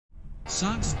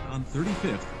Sox on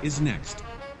 35th is next.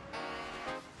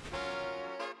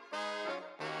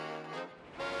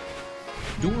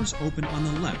 Doors open on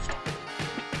the left.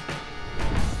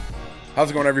 How's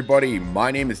it going, everybody?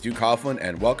 My name is Duke Coughlin,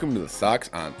 and welcome to the Sox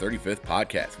on 35th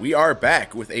podcast. We are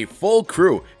back with a full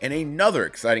crew and another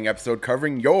exciting episode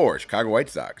covering your Chicago White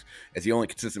Sox. As the only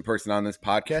consistent person on this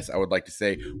podcast, I would like to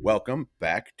say welcome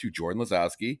back to Jordan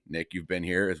Lazowski. Nick, you've been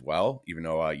here as well, even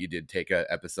though you did take an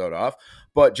episode off.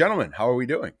 But gentlemen, how are we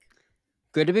doing?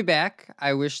 Good to be back.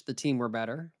 I wish the team were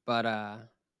better, but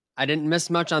I didn't miss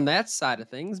much on that side of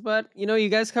things. But, you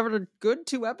guys covered a good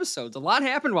 2 episodes. A lot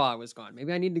happened while I was gone.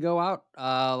 Maybe I need to go out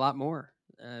a lot more,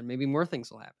 and maybe more things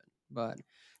will happen. But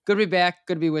good to be back.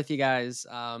 Good to be with you guys.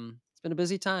 It's been a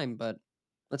busy time, but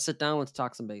let's sit down. Let's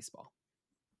talk some baseball.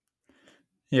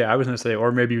 Yeah, I was going to say,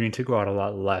 or maybe we need to go out a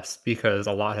lot less because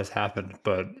a lot has happened,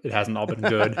 but it hasn't all been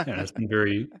good and it's been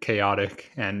very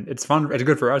chaotic. And it's fun. It's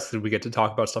good for us because we get to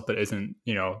talk about stuff that isn't,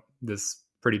 this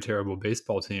pretty terrible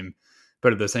baseball team.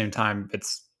 But at the same time,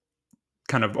 it's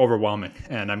kind of overwhelming.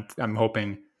 And I'm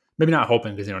hoping, maybe not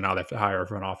hoping because, now they have to hire a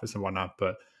front office and whatnot,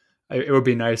 but it would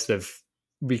be nice if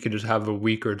we could just have a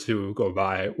week or two go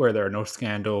by where there are no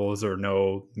scandals or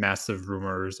no massive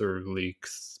rumors or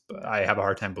leaks. But I have a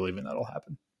hard time believing that'll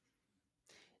happen.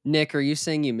 Nick, are you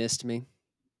saying you missed me?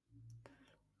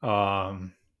 No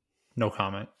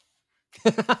comment.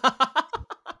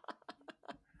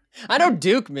 I know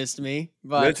Duke missed me,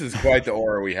 but This is quite the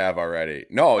aura we have already.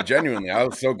 No, genuinely, I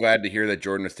was so glad to hear that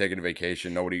Jordan was taking a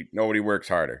vacation. Nobody works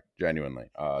harder, genuinely.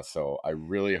 So I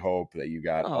really hope that you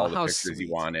got all the pictures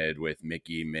you wanted with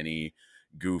Mickey, Minnie,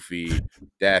 Goofy,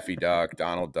 Daffy Duck,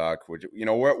 Donald Duck, which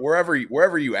wherever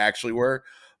you actually were.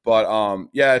 But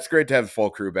yeah, it's great to have the full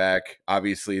crew back.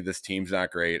 Obviously, this team's not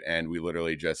great, and we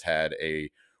literally just had a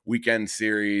weekend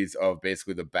series of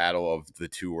basically the battle of the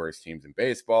 2 worst teams in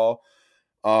baseball.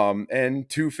 And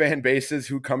 2 fan bases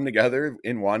who come together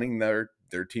in wanting their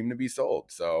team to be sold.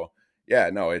 So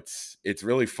yeah, no, it's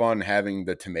really fun having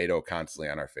the tomato constantly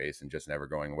on our face and just never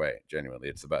going away. Genuinely,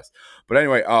 it's the best. But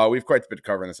anyway, we've quite a bit to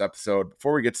cover in this episode.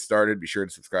 Before we get started, be sure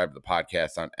to subscribe to the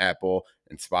podcast on Apple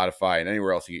and Spotify and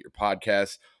anywhere else you get your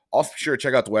podcasts. Also, be sure to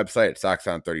check out the website at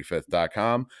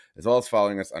soxon35th.com, as well as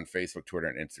following us on Facebook, Twitter,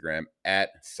 and Instagram at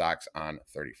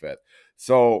soxon35th.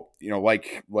 So,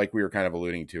 like we were kind of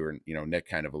alluding to, or, Nick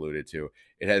kind of alluded to,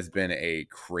 it has been a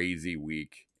crazy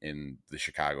week in the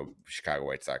Chicago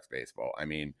White Sox baseball. I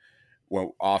mean,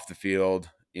 off the field,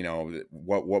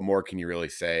 what more can you really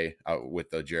say with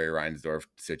the Jerry Reinsdorf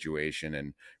situation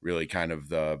and really kind of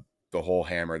the whole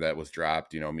hammer that was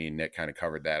dropped? Me and Nick kind of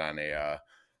covered that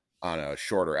on a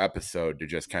shorter episode to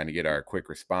just kind of get our quick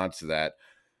response to that.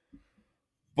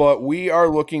 But we are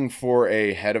looking for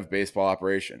a head of baseball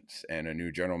operations and a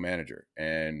new general manager.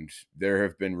 And there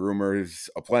have been rumors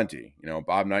aplenty.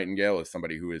 Bob Nightingale is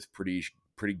somebody who is pretty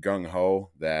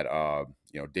gung-ho that,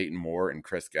 Dayton Moore and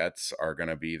Chris Getz are going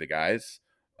to be the guys.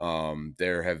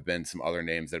 There have been some other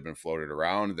names that have been floated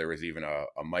around. There was even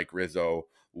a Mike Rizzo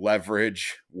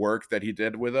leverage work that he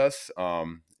did with us.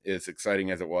 As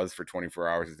exciting as it was for 24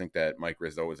 hours, I think that Mike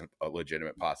Rizzo was a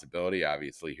legitimate possibility.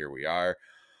 Obviously, here we are.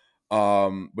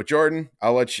 But Jordan,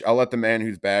 I'll let the man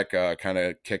who's back kind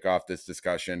of kick off this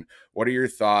discussion. What are your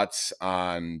thoughts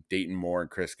on Dayton Moore and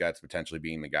Chris Getz potentially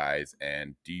being the guys?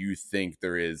 And do you think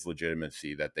there is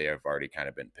legitimacy that they have already kind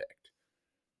of been picked?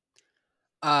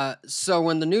 So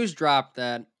when the news dropped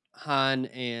that Hahn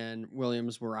and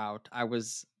Williams were out, I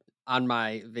was on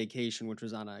my vacation, which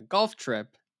was on a golf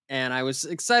trip, and I was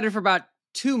excited for about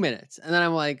 2 minutes. And then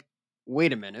I'm like,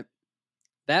 wait a minute.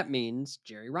 That means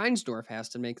Jerry Reinsdorf has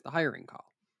to make the hiring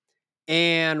call.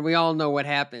 And we all know what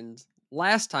happened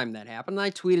last time that happened. I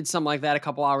tweeted something like that a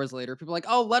couple hours later. People were like,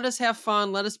 oh, let us have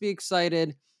fun. Let us be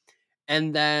excited.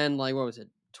 And then, what was it?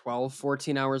 12,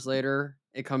 14 hours later,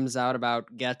 it comes out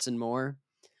about Getz and Moore.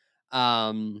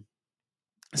 So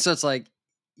it's like,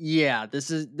 yeah,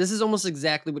 this is almost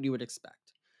exactly what you would expect.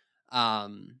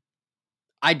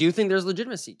 I do think there's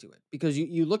legitimacy to it because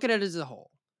you look at it as a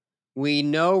whole. We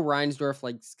know Reinsdorf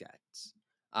likes Getz.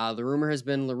 The rumor has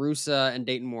been La Russa and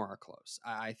Dayton Moore are close.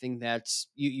 I think that's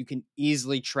you can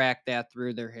easily track that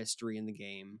through their history in the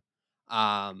game.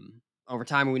 Over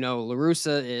time, we know La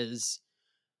Russa is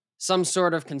some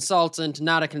sort of consultant,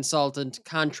 not a consultant,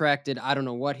 contracted. I don't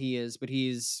know what he is, but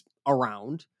he's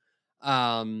around.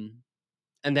 And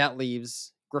that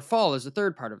leaves Grifol as the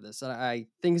third part of this. I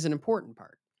think is an important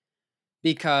part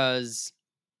because,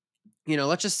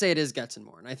 let's just say it is Getz and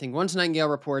Moore. And I think once Nightingale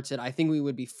reports it, I think we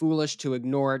would be foolish to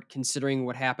ignore it considering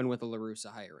what happened with the La Russa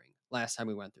hiring last time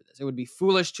we went through this. It would be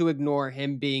foolish to ignore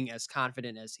him being as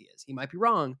confident as he is. He might be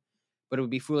wrong, but it would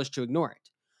be foolish to ignore it.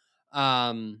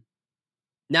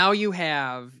 Now you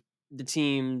have the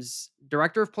team's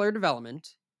director of player development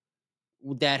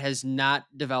that has not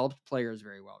developed players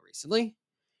very well recently.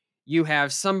 You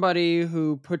have somebody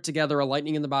who put together a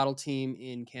lightning in the bottle team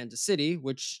in Kansas City,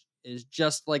 which is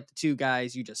just like the two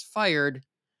guys you just fired.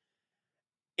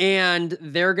 And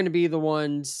they're going to be the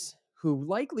ones who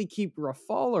likely keep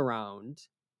Rafal around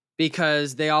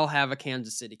because they all have a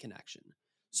Kansas City connection.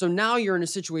 So now you're in a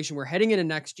situation where heading into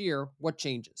next year, what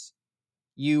changes?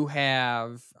 You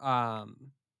have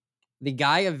the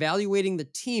guy evaluating the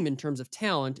team in terms of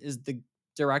talent is the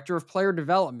director of player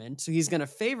development. So he's going to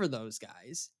favor those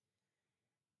guys.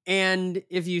 And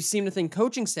if you seem to think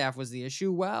coaching staff was the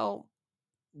issue, well,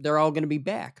 they're all going to be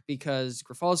back because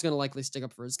Grafal is going to likely stick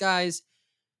up for his guys.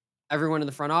 Everyone in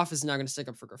the front office is now going to stick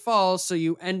up for Grafal. So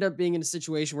you end up being in a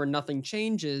situation where nothing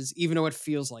changes, even though it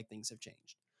feels like things have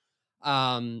changed.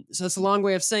 So it's a long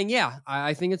way of saying, yeah,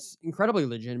 I think it's incredibly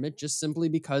legitimate just simply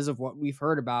because of what we've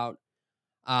heard about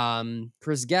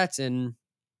Chris Getz and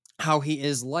how he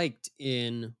is liked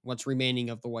in what's remaining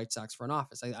of the White Sox front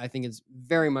office. I think it's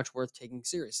very much worth taking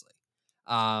seriously.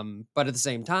 But at the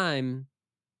same time,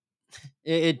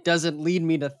 it doesn't lead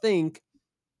me to think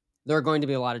there are going to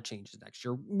be a lot of changes next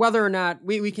year. Whether or not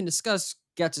we can discuss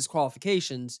Getz's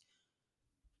qualifications,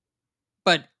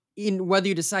 but in whether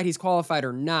you decide he's qualified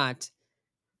or not,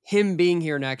 him being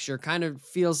here next year kind of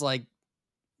feels like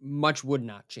much would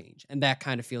not change. And that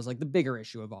kind of feels like the bigger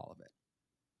issue of all of it.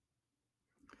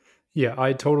 Yeah,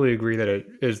 I totally agree that it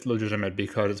is legitimate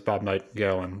because it's Bob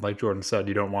Nightingale, and like Jordan said,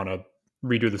 you don't want to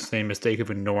redo the same mistake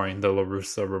of ignoring the La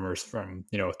Russa rumors from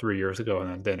 3 years ago, and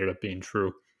then they ended up being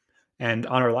true. And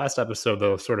on our last episode,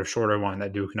 the sort of shorter one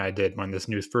that Duke and I did when this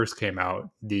news first came out,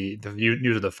 the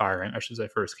news of the firing, I should say,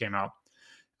 first came out.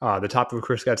 The topic of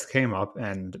Chris Getz came up,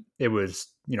 and it was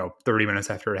 30 minutes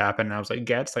after it happened. And I was like,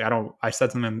 Getz, like I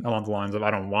said something along the lines of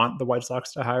I don't want the White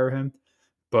Sox to hire him,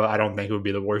 but I don't think it would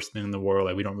be the worst thing in the world.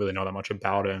 Like we don't really know that much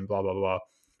about him, blah blah blah.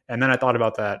 And then I thought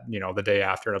about that, the day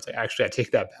after, and I was like, actually, I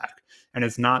take that back. And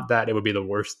it's not that it would be the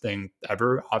worst thing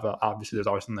ever. Obviously, there's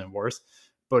always something worse,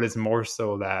 but it's more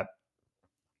so that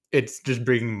it's just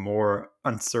bringing more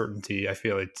uncertainty, I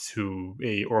feel like, to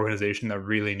a organization that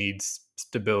really needs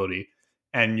stability.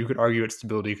 And you could argue it's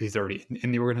stability because he's already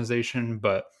in the organization,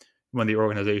 but when the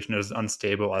organization is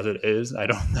unstable as it is, I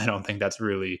don't think that's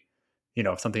really,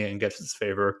 something that gets his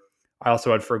favor. I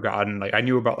also had forgotten, like I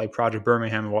knew about like Project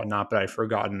Birmingham and whatnot, but I'd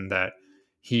forgotten that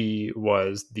he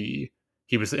was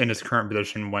in his current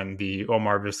position when the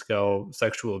Omar Vizquel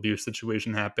sexual abuse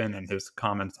situation happened, and his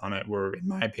comments on it were, in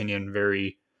my opinion,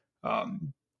 very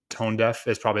um, tone deaf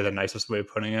is probably the nicest way of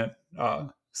putting it.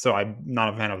 So I'm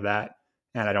not a fan of that,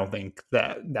 and I don't think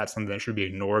that that's something that should be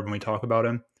ignored when we talk about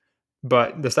him.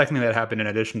 But the second thing that happened, in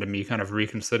addition to me kind of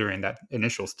reconsidering that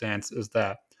initial stance, is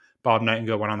that Bob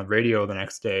Nightingale went on the radio the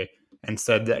next day and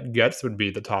said that Getz would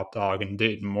be the top dog and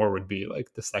Dayton Moore would be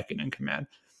like the second in command.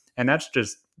 And that's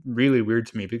just really weird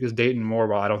to me because Dayton Moore,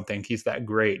 while I don't think he's that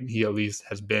great, he at least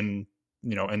has been,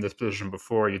 in this position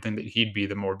before. You'd think that he'd be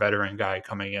the more veteran guy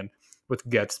coming in, with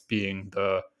Getz being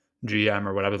the GM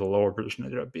or whatever the lower position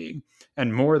ended up being.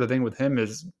 And Moore, the thing with him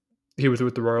is he was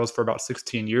with the Royals for about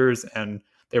 16 years and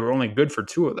they were only good for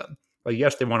two of them. Like,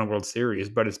 yes, they won a World Series,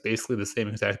 but it's basically the same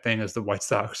exact thing as the White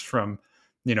Sox from,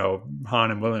 Hahn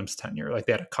and Williams' tenure. Like,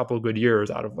 they had a couple good years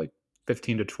out of like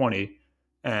 15 to 20.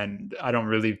 And I don't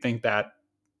really think that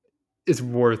is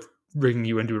worth bringing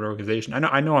you into an organization.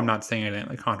 I know I'm not saying anything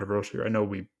like controversial. I know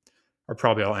we are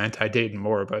probably all anti-Dayton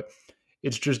Moore, but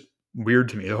it's just weird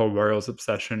to me, the whole Royals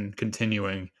obsession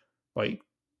continuing. Like,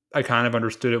 I kind of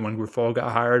understood it when Grifol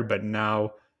got hired, but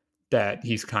now that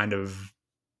he's kind of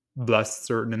less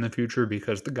certain in the future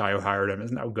because the guy who hired him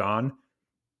is now gone,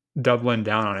 doubling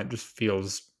down on it just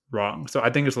feels wrong. So I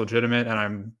think it's legitimate, and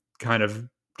I'm kind of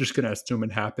just going to assume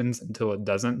it happens until it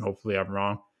doesn't. Hopefully I'm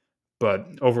wrong. But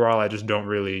overall, I just don't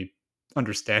really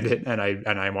understand it, and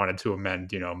I wanted to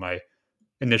amend, my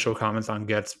initial comments on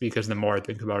Getz because the more I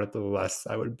think about it, the less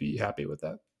I would be happy with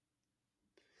that.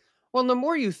 Well, the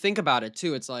more you think about it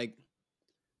too, it's like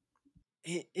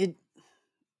it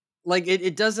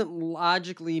doesn't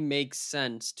logically make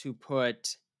sense to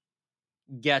put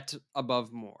Get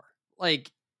above Moore.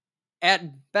 Like,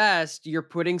 at best, you're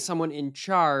putting someone in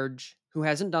charge who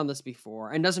hasn't done this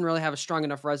before and doesn't really have a strong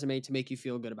enough resume to make you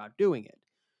feel good about doing it.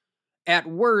 At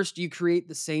worst, you create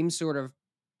the same sort of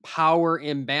power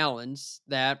imbalance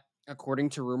that, according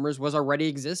to rumors, was already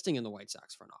existing in the White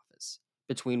Sox front office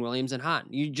between Williams and Hahn.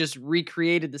 You just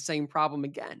recreated the same problem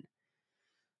again.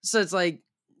 So it's like,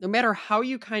 no matter how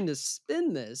you kind of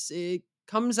spin this, it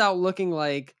comes out looking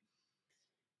like,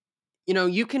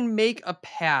 you can make a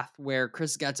path where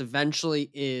Chris Getz eventually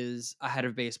is a head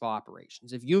of baseball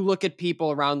operations. If you look at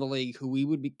people around the league who we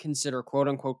would consider quote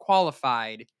unquote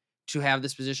qualified to have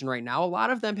this position right now, a lot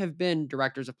of them have been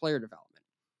directors of player development.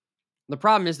 The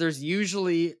problem is there's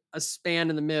usually a span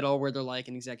in the middle where they're like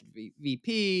an executive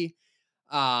VP.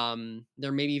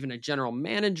 They're maybe even a general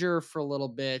manager for a little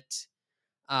bit.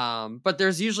 But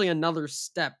there's usually another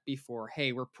step before,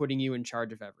 hey, we're putting you in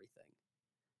charge of everything.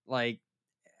 Like,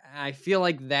 I feel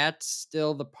like that's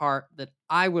still the part that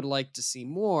I would like to see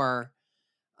more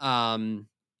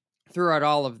throughout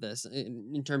all of this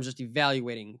in terms of just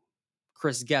evaluating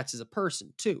Chris Getz as a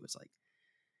person, too. It's like,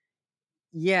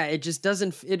 yeah, it just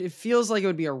doesn't, it feels like it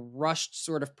would be a rushed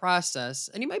sort of process,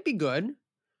 and he might be good,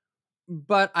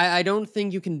 but I don't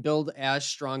think you can build as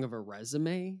strong of a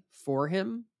resume for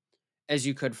him as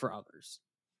you could for others.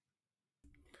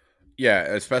 Yeah,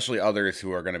 especially others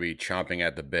who are going to be chomping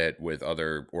at the bit with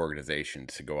other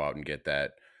organizations to go out and get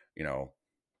that,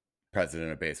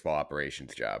 president of baseball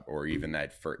operations job, or even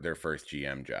that their first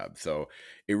GM job. So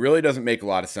it really doesn't make a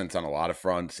lot of sense on a lot of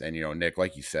fronts. And Nick,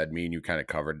 like you said, me and you kind of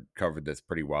covered this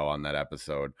pretty well on that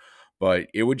episode. But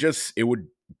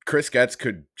Chris Getz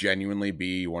could genuinely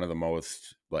be one of the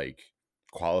most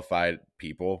qualified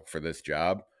people for this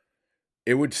job.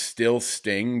 It would still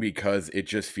sting because it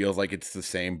just feels like it's the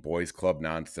same boys club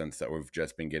nonsense that we've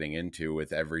just been getting into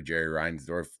with every Jerry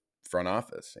Reinsdorf front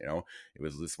office. It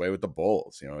was this way with the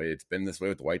Bulls. It's been this way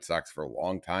with the White Sox for a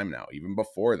long time now, even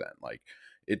before then.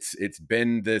 It's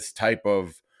been this type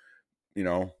of,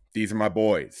 these are my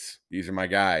boys, these are my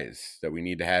guys that we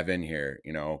need to have in here,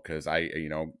 because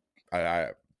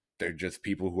they're just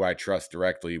people who I trust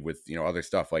directly with, other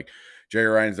stuff. Like Jerry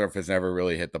Reinsdorf has never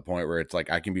really hit the point where it's like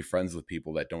I can be friends with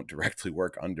people that don't directly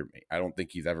work under me. I don't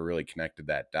think he's ever really connected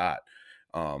that dot.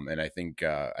 And I think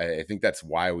that's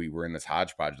why we were in this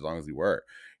hodgepodge as long as we were.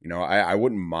 I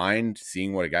wouldn't mind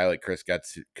seeing what a guy like Chris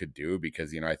Getz could do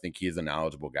because, I think he's a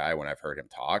knowledgeable guy when I've heard him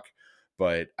talk.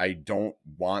 But I don't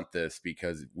want this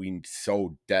because we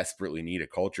so desperately need a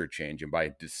culture change. And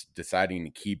by deciding to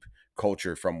keep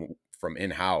culture from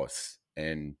in-house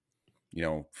and,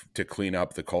 to clean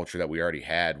up the culture that we already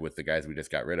had with the guys we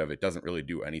just got rid of, it doesn't really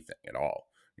do anything at all.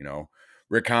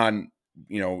 Rick Hahn,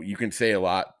 you can say a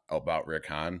lot about Rick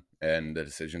Hahn and the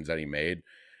decisions that he made.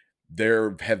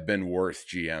 There have been worse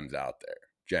GMs out there,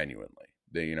 genuinely.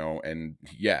 And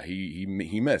yeah, he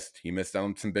missed. He missed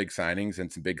on some big signings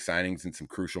and some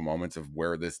crucial moments of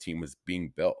where this team was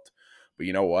being built. But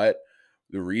you know what?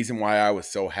 The reason why I was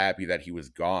so happy that he was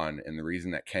gone, and the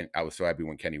reason that I was so happy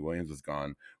when Kenny Williams was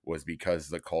gone, was because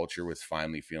the culture was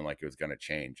finally feeling like it was going to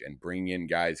change. And bringing in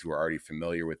guys who are already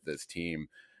familiar with this team,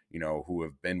 who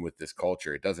have been with this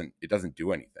culture, it doesn't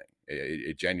do anything.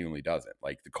 It genuinely doesn't.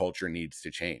 Like, the culture needs to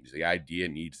change. The idea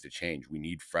needs to change. We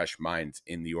need fresh minds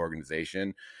in the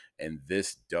organization, and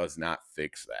this does not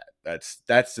fix that.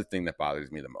 That's the thing that bothers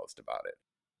me the most about it.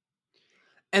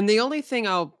 And the only thing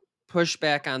I'll push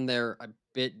back on there a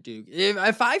bit, Duke,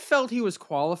 if I felt he was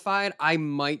qualified, I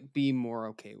might be more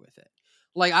okay with it.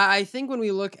 Like, I think when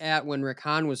we look at when Rick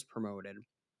Hahn was promoted,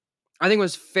 I think it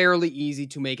was fairly easy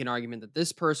to make an argument that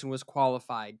this person was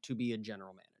qualified to be a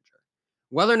general manager.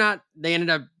 Whether or not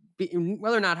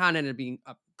Hahn ended up being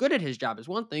good at his job is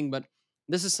one thing, but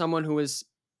this is someone who was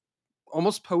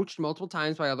almost poached multiple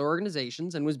times by other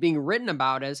organizations and was being written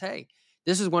about as, hey,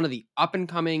 this is one of the up and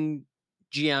coming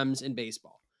GMs in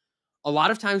baseball. A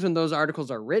lot of times when those articles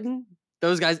are written,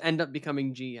 those guys end up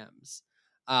becoming GMs.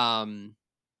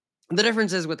 The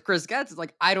difference is with Chris Getz, it's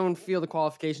like, I don't feel the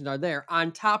qualifications are there.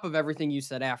 On top of everything you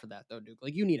said after that, though, Duke,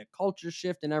 like, you need a culture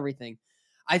shift and everything.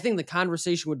 I think the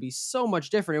conversation would be so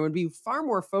much different. It would be far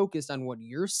more focused on what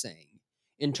you're saying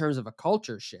in terms of a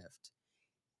culture shift.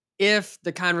 If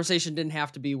the conversation didn't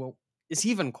have to be, well, is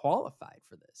he even qualified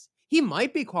for this? He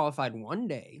might be qualified one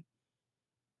day,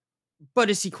 but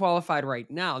is he qualified right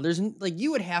now?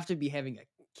 You would have to be having a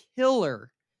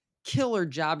killer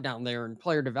job down there in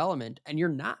player development, and you're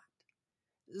not.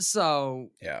 So,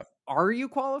 yeah, are you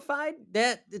qualified?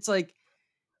 That it's like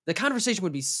the conversation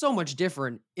would be so much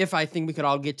different if I think we could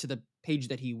all get to the page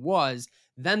that he was.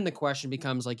 Then the question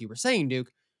becomes, like you were saying,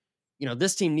 Duke,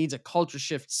 this team needs a culture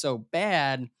shift so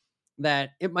bad that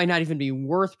it might not even be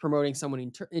worth promoting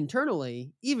someone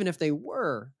internally, even if they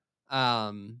were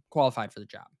qualified for the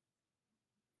job.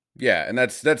 Yeah, and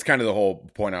that's kind of the whole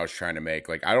point I was trying to make.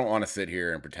 Like, I don't want to sit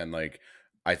here and pretend like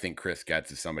I think Chris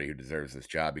Getz is somebody who deserves this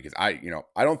job, because I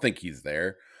don't think he's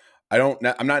there. I'm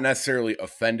not necessarily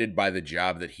offended by the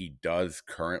job that he does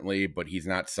currently, but he's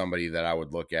not somebody that I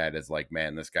would look at as like,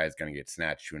 man, this guy's going to get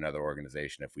snatched to another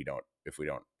organization if we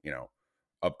don't,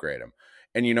 upgrade him.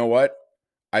 And you know what?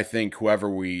 I think whoever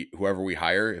we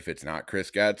hire, if it's not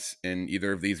Chris Getz in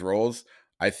either of these roles,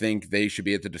 I think they should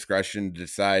be at the discretion to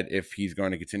decide if he's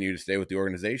going to continue to stay with the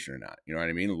organization or not. You know what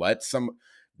I mean?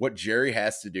 What Jerry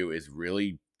has to do is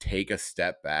really take a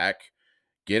step back,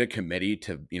 get a committee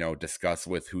to, discuss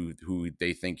with who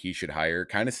they think he should hire,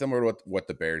 kind of similar to what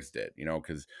the Bears did,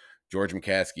 because George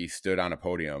McCaskey stood on a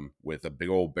podium with a big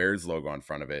old Bears logo in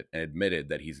front of it and admitted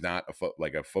that he's not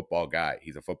a football guy.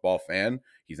 He's a football fan.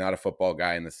 He's not a football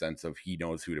guy in the sense of he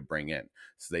knows who to bring in.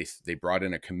 So they brought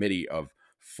in a committee of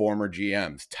former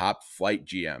GMs, top flight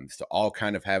GMs, to all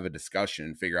kind of have a discussion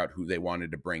and figure out who they wanted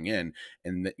to bring in.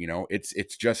 And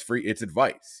it's just free. It's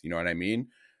advice. You know what I mean?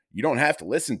 You don't have to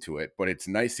listen to it, but it's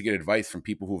nice to get advice from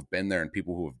people who have been there and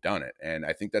people who have done it. And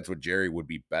I think that's what Jerry would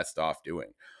be best off doing.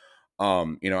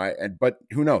 But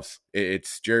who knows?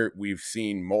 It's Jerry. We've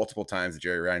seen multiple times that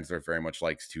Jerry Reinsdorf very much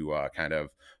likes to kind of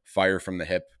fire from the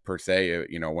hip per se,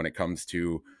 when it comes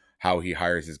to how he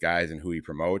hires his guys and who he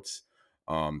promotes.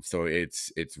 So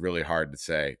it's really hard to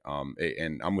say.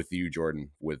 And I'm with you,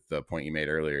 Jordan, with the point you made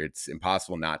earlier. It's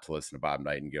impossible not to listen to Bob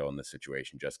Nightingale in this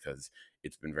situation, just because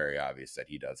it's been very obvious that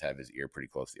he does have his ear pretty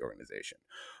close to the organization.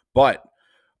 But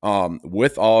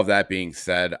with all of that being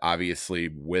said, obviously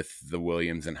with the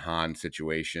Williams and Hahn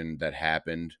situation that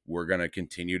happened, we're going to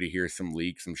continue to hear some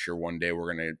leaks. I'm sure one day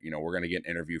we're going to get an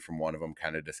interview from one of them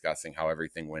kind of discussing how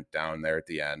everything went down there at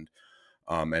the end.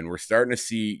 And we're starting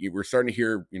to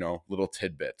hear, little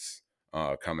tidbits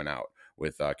coming out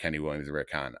with Kenny Williams and Rick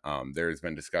Hahn. There's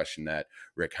been discussion that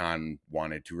Rick Hahn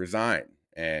wanted to resign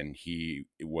and he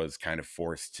was kind of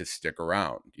forced to stick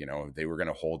around. They were going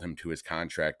to hold him to his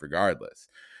contract regardless.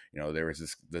 There was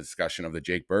this discussion of the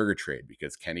Jake Berger trade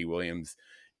because Kenny Williams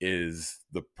is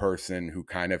the person who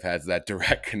kind of has that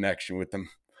direct connection with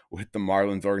the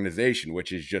Marlins organization,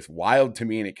 which is just wild to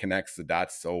me. And it connects the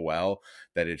dots so well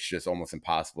that it's just almost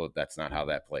impossible that that's not how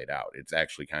that played out. It's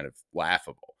actually kind of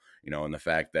laughable, and the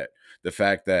fact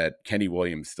that Kenny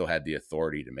Williams still had the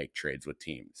authority to make trades with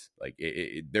teams. Like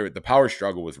the power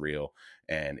struggle was real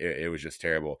and it was just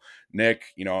terrible. Nick,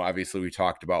 obviously we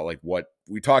talked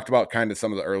about kind of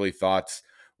some of the early thoughts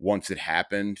once it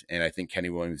happened. And I think Kenny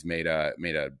Williams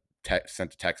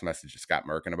sent a text message to Scott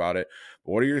Merkin about it.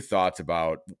 But what are your thoughts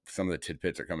about some of the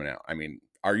tidbits that are coming out? I mean,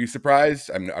 are you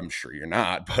surprised? I'm sure you're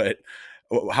not, but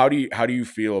how do you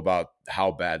feel about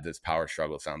how bad this power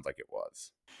struggle sounds like it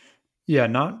was? Yeah,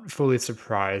 not fully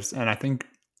surprised. And I think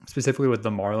specifically with the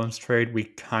Marlins trade, we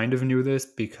kind of knew this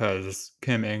because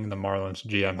Kim Ng, the Marlins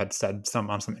GM, had said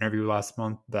on some interview last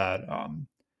month that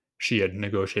she had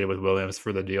negotiated with Williams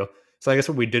for the deal. So I guess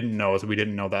what we didn't know is we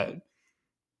didn't know that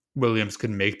Williams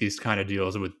could make these kind of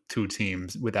deals with two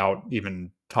teams without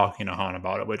even talking to Hahn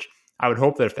about it, which I would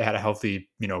hope that if they had a healthy,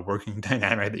 working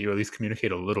dynamic, that you at least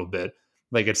communicate a little bit.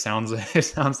 Like it sounds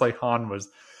like Hahn was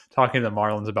talking to the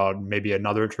Marlins about maybe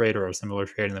another trade or a similar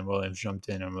trade, and then Williams jumped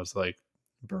in and was like,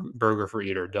 "Burger for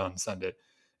eater, done, send it."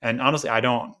 And honestly,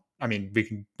 we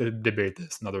can debate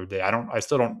this another day. I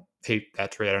still don't hate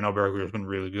that trade. I know Burger has been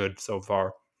really good so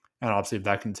far, and obviously if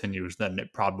that continues, then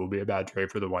it probably will be a bad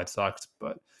trade for the White Sox.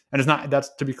 And it's not,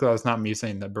 that's to be clear, it's not me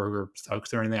saying that Burger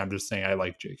sucks or anything. I'm just saying I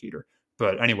like Jake Eater.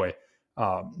 But anyway,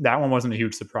 that one wasn't a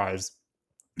huge surprise.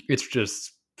 It's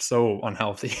just so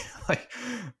unhealthy.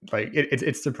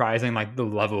 It's surprising, like the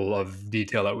level of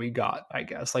detail that we got, I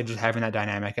guess. Like just having that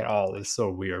dynamic at all is so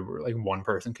weird where like one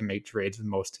person can make trades with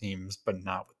most teams, but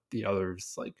not with the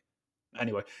others. Like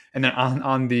anyway. And then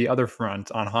on the other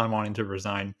front, on Hahn wanting to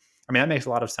resign, I mean, that makes a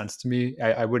lot of sense to me.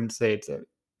 I wouldn't say it's a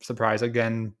surprise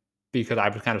again, because I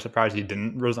was kind of surprised he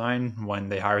didn't resign when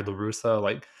they hired La Russa.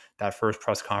 Like that first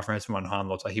press conference when Hahn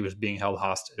looked like he was being held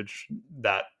hostage,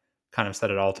 that kind of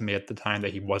said it all to me at the time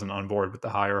that he wasn't on board with the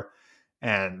hire.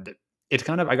 And it's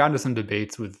kind of, I got into some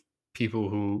debates with people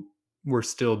who were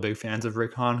still big fans of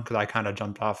Rick Hahn because I kind of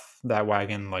jumped off that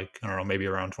wagon, like, I don't know, maybe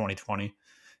around 2020.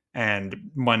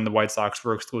 And when the White Sox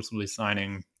were exclusively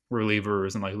signing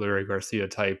relievers and like Larry Garcia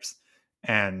types,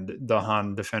 and the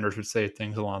Hahn defenders would say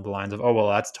things along the lines of, "Oh, well,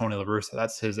 that's Tony La Russa.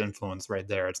 That's his influence right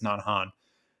there. It's not Hahn."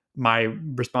 My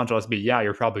response was to be, "Yeah,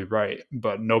 you're probably right,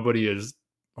 but nobody is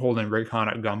holding Rick Hahn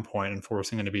at gunpoint and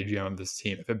forcing him to be GM of this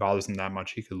team. If it bothers him that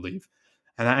much, he could leave."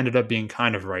 And that ended up being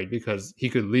kind of right because he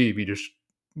could leave. He just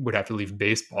would have to leave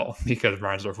baseball because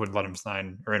Reinsdorf wouldn't let him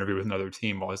sign or interview with another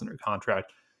team while he's under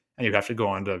contract. And you'd have to go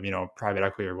on to, private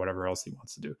equity or whatever else he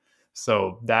wants to do.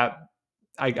 So that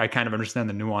I kind of understand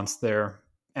the nuance there.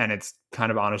 And it's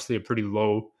kind of honestly a pretty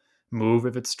low move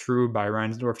if it's true by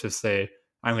Reinsdorf to say,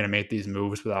 I'm going to make these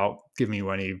moves without giving you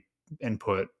any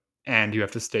input and you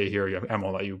have to stay here. And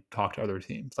we'll let you talk to other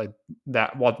teams like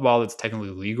that. While it's technically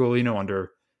legal,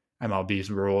 under MLB's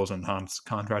rules and Hahn's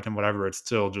contract and whatever, it's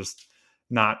still just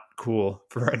not cool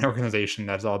for an organization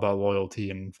that's all about loyalty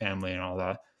and family and all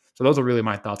that. So those are really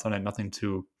my thoughts on it. Nothing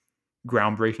too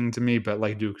groundbreaking to me, but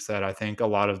like Duke said, I think a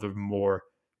lot of the more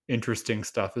interesting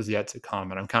stuff is yet to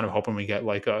come, and I'm kind of hoping we get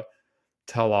like a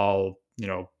tell-all,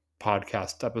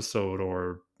 podcast episode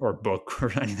or book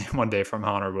or anything one day from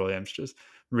Hahn or Williams, just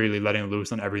really letting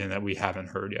loose on everything that we haven't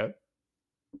heard yet.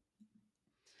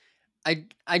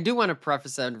 I do want to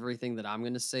preface everything that I'm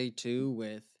going to say too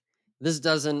with this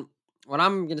doesn't what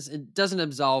I'm going to say, it doesn't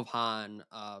absolve Hahn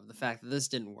of the fact that this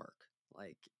didn't work.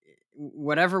 Like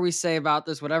whatever we say about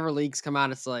this, whatever leaks come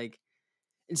out, it's like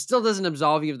it still doesn't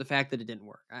absolve you of the fact that it didn't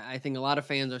work. I think a lot of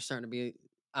fans are starting to be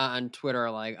on Twitter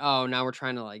like, oh, now we're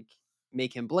trying to like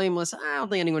make him blameless. I don't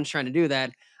think anyone's trying to do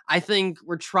that. I think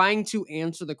we're trying to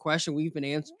answer the question we've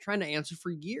been trying to answer for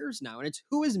years now, and it's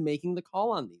who is making the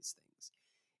call on these things.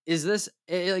 Is this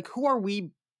like who are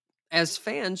we as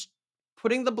fans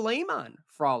putting the blame on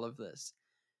for all of this?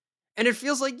 And it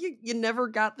feels like you never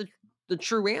got the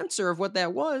true answer of what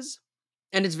that was.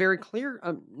 And it's very clear,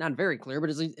 not very clear, but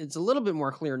it's a little bit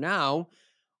more clear now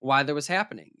why that was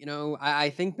happening. I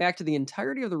think back to the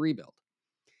entirety of the rebuild.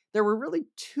 There were really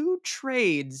two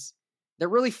trades that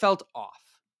really felt off.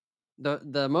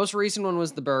 The most recent one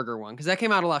was the Burger one because that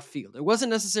came out of left field. It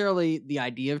wasn't necessarily the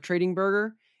idea of trading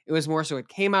Burger. It was more so it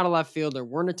came out of left field. There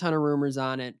weren't a ton of rumors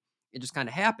on it. It just kind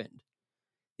of happened.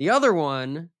 The other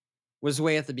one was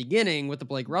way at the beginning with the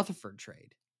Blake Rutherford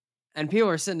trade. And people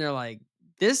are sitting there like,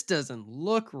 this doesn't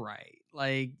look right.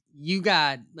 Like you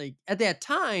got like at that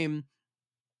time,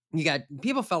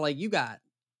 people felt like you got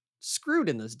screwed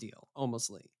in this deal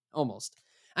almost.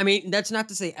 I mean, that's not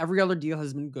to say every other deal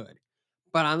has been good.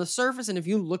 But on the surface, and if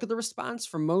you look at the response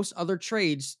from most other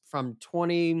trades from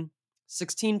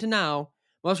 2016 to now,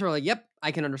 most were like, yep,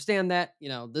 I can understand that.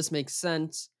 This makes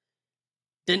sense.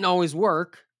 Didn't always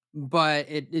work, but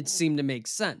it seemed to make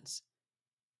sense.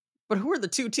 But who are the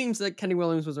two teams that Kenny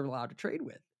Williams was allowed to trade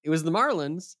with? It was the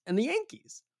Marlins and the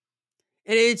Yankees.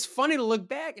 And it's funny to look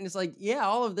back and it's like, yeah,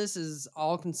 all of this is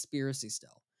all conspiracy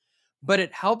still. But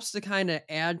it helps to kind of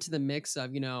add to the mix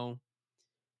of,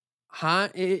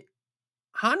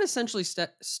 Hahn essentially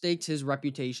staked his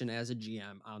reputation as a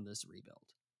GM on this rebuild.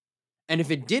 And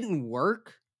if it didn't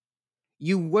work,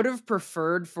 you would have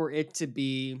preferred for it to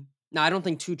be. Now, I don't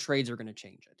think two trades are going to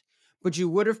change it, but you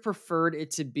would have preferred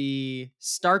it to be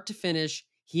start to finish.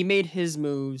 He made his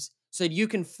moves so that you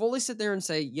can fully sit there and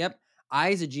say, yep,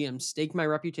 I as a GM staked my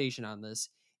reputation on this.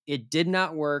 It did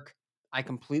not work. I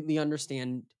completely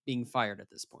understand being fired at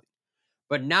this point.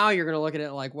 But now you're going to look at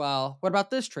it like, well, what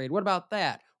about this trade? What about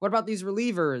that? What about these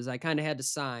relievers I kind of had to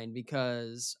sign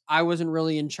because I wasn't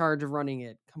really in charge of running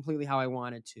it completely how I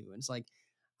wanted to? And it's like,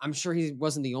 I'm sure he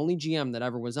wasn't the only GM that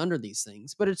ever was under these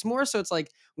things, but it's more so it's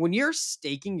like when you're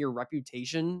staking your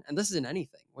reputation, and this isn't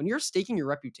anything, when you're staking your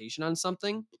reputation on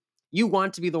something, you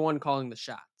want to be the one calling the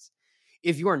shots.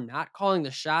 If you are not calling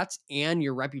the shots and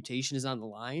your reputation is on the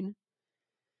line,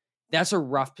 that's a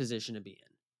rough position to be in.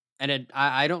 And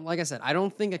I don't, like I said, I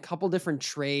don't think a couple different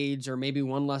trades or maybe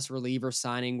one less reliever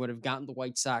signing would have gotten the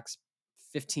White Sox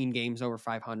 15 games over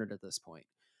 500 at this point.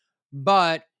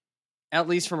 But at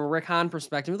least from a Rick Hahn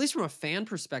perspective, at least from a fan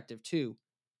perspective too,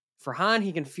 for Hahn,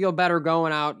 he can feel better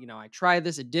going out. I tried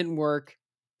this, it didn't work.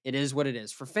 It is what it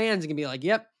is. For fans, it can be like,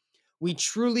 yep, we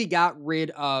truly got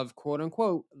rid of, quote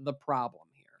unquote, the problem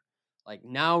here. Like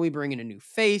now we bring in a new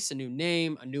face, a new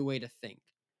name, a new way to think.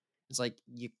 It's like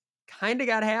you kind of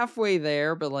got halfway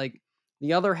there, but like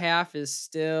the other half is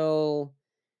still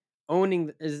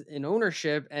is in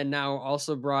ownership, and now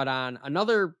also brought on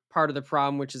another part of the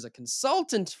problem, which is a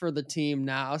consultant for the team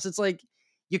now. So it's like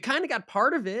you kind of got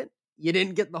part of it, you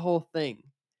didn't get the whole thing.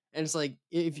 And it's like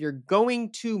if you're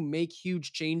going to make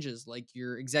huge changes like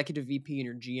your executive VP and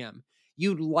your GM,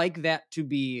 you'd like that to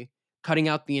be cutting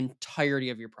out the entirety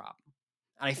of your problem.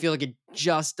 And I feel like it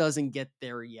just doesn't get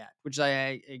there yet, which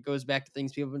it goes back to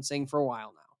things people have been saying for a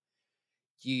while now.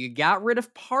 You got rid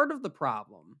of part of the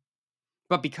problem,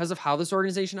 but because of how this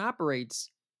organization operates,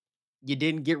 you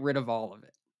didn't get rid of all of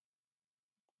it.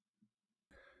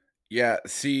 Yeah,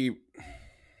 see,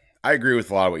 I agree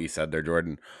with a lot of what you said there,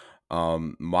 Jordan.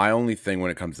 My only thing when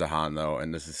it comes to Hahn, though,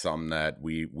 and this is something that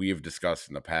we have discussed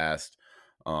in the past.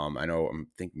 I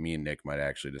think me and Nick might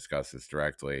actually discuss this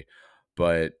directly,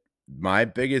 but my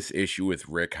biggest issue with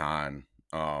Rick Hahn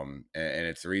And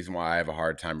it's the reason why I have a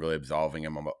hard time really absolving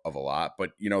him of a lot.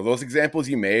 But, those examples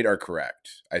you made are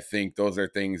correct. I think those are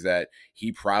things that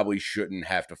he probably shouldn't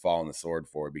have to fall on the sword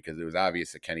for, because it was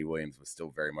obvious that Kenny Williams was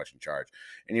still very much in charge.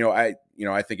 And, I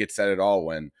think it said it all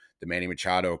when the Manny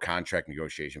Machado contract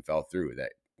negotiation fell through,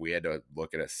 that we had to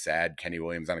look at a sad Kenny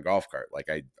Williams on a golf cart. Like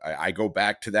I go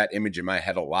back to that image in my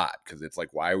head a lot, because it's like,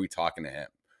 why are we talking to him?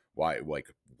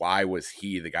 Why was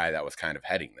he the guy that was kind of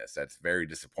heading this? That's very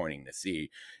disappointing to see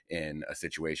in a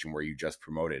situation where you just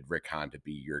promoted Rick Hahn to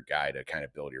be your guy to kind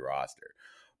of build your roster.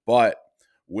 But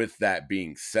with that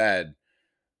being said,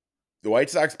 the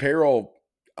White Sox payroll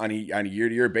on a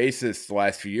year-to-year basis the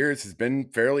last few years has been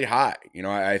fairly high.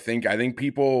 I think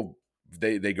people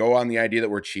they go on the idea that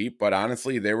we're cheap, but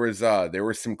honestly, there was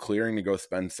some clearing to go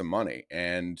spend some money,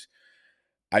 and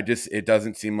it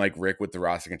doesn't seem like Rick, with the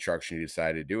roster construction he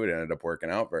decided to do, it ended up working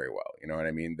out very well. You know what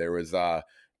I mean? There was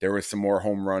some more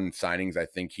home run signings I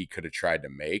think he could have tried to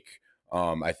make.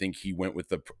 I think he went with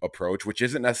the approach, which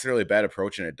isn't necessarily a bad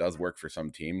approach, and it does work for some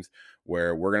teams,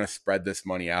 where we're going to spread this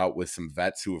money out with some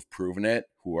vets who have proven it,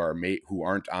 who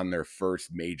aren't on their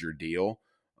first major deal,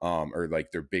 or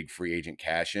like their big free agent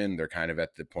cash in. They're kind of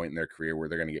at the point in their career where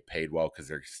they're going to get paid well because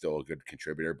they're still a good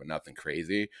contributor, but nothing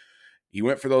crazy. He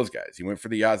went for those guys. He went for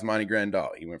the Yasmani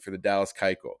Grandal. He went for the Dallas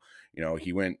Keuchel.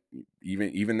 He went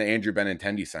even the Andrew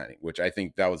Benintendi signing, which I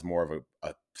think that was more of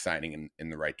a signing in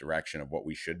the right direction of what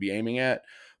we should be aiming at.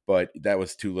 But that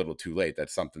was too little too late.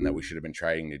 That's something that we should have been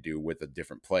trying to do with a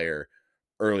different player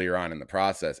earlier on in the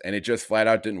process. And it just flat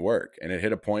out didn't work. And it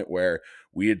hit a point where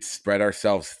we had spread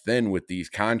ourselves thin with these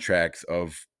contracts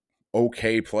of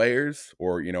okay players,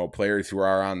 or, players who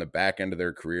are on the back end of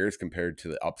their careers compared to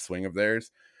the upswing of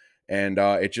theirs. And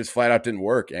it just flat out didn't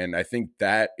work. And I think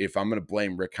that if I'm going to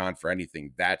blame Rick Hahn for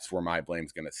anything, that's where my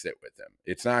blame's going to sit with him.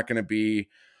 It's not going to be,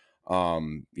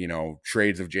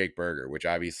 trades of Jake Berger, which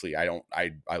obviously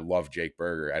I love Jake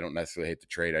Berger. I don't necessarily hate the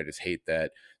trade. I just hate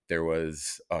that there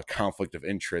was a conflict of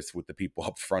interest with the people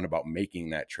up front about making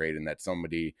that trade, and that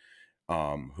somebody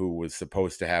who was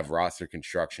supposed to have roster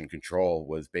construction control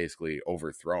was basically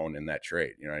overthrown in that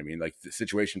trade. You know what I mean? Like, the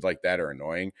situations like that are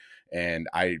annoying. And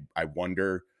I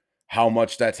wonder how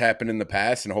much that's happened in the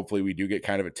past, and hopefully we do get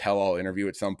kind of a tell-all interview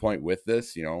at some point with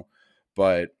this,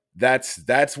 but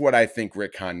that's what I think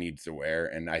Rick Hahn needs to wear.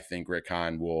 And I think Rick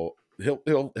Hahn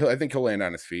I think he'll land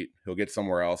on his feet. He'll get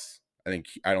somewhere else. I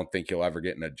don't think he'll ever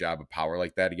get in a job of power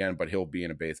like that again, but he'll be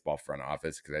in a baseball front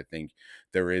office, because I think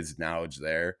there is knowledge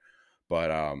there.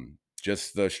 But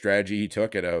just the strategy he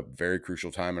took at a very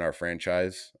crucial time in our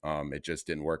franchise, it just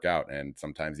didn't work out. And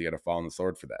sometimes you got to fall on the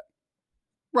sword for that.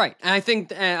 Right. And I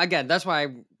think, again, that's why I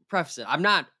preface it. I'm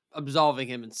not absolving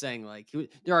him and saying, like,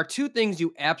 there are two things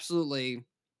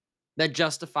that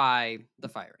justify the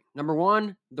firing. Number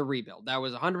one, the rebuild. That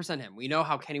was 100% him. We know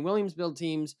how Kenny Williams built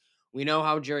teams. We know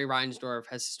how Jerry Reinsdorf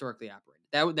has historically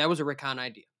operated. That was a Rick Hahn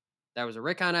idea. That was a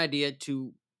Rick Hahn idea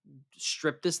to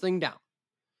strip this thing down.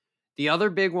 The other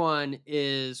big one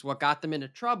is what got them into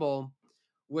trouble,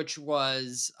 which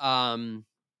was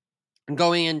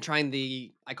going and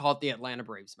trying I call it the Atlanta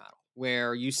Braves model,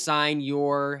 where you sign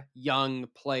your young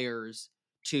players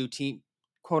to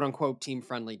quote unquote team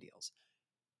friendly deals.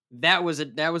 That was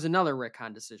another Rick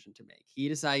Hahn decision to make. He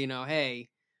decided, hey,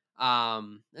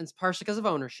 and it's partially because of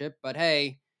ownership, but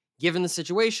hey, given the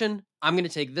situation, I'm going to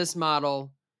take this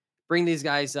model, bring these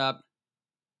guys up,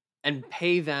 and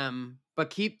pay them, but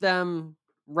keep them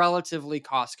relatively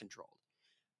cost controlled.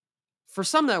 For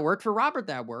some that worked. For Robert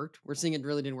that worked. We're seeing it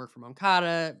really didn't work for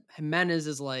Moncada. Jimenez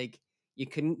is like, you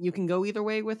can go either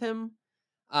way with him.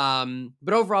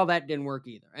 But overall that didn't work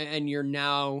either. And you're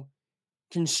now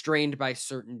constrained by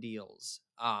certain deals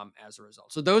as a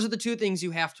result. So those are the two things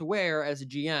you have to wear as a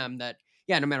GM, that,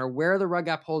 yeah, no matter where the rug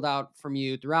got pulled out from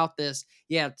you throughout this,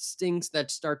 yeah, it stinks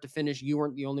that start to finish you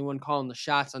weren't the only one calling the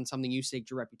shots on something you staked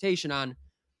your reputation on.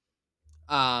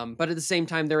 But at the same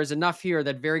time, there is enough here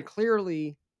that very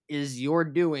clearly is your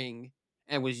doing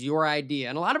and was your idea.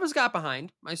 And a lot of us got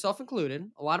behind, myself included.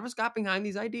 A lot of us got behind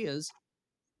these ideas.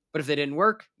 But if they didn't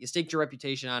work, you staked your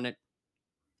reputation on it.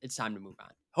 It's time to move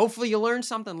on. Hopefully you learn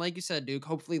something, like you said, Duke.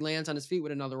 Hopefully he lands on his feet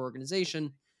with another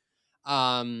organization.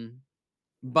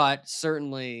 But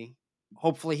certainly,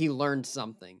 hopefully he learned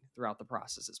something throughout the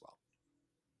process as well.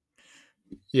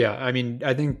 Yeah, I mean,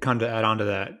 I think kind of to add on to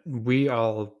that, we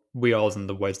all as in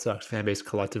the White Sox fan base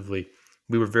collectively,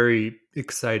 we were very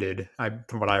excited,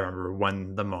 from what I remember,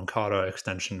 when the Moncada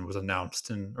extension was announced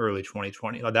in early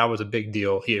 2020. Like, that was a big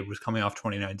deal. He was coming off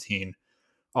 2019.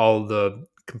 All the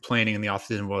complaining in the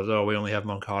offseason was, oh, we only have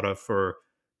Moncada for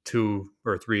 2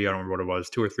 or 3, I don't remember what it was,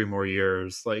 2 or 3 more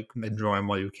years. Like, enjoy him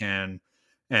while you can.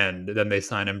 And then they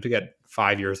signed him to get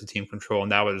 5 years of team control,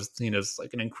 and that was seen as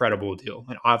like an incredible deal.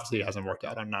 And obviously it hasn't worked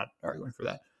out. I'm not arguing for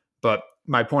that. But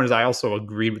my point is I also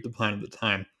agreed with the plan at the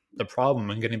time. The problem,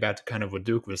 and getting back to kind of what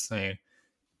Duke was saying,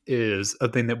 is a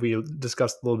thing that we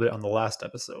discussed a little bit on the last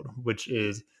episode, which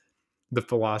is the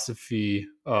philosophy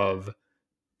of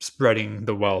spreading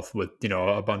the wealth with,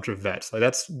 a bunch of vets. Like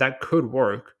that could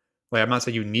work. Like I'm not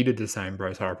saying you needed to sign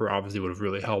Bryce Harper, obviously would have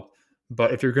really helped.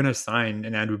 But if you're gonna sign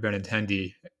an Andrew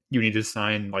Benintendi, you need to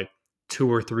sign like 2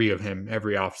 or 3 of him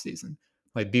every offseason.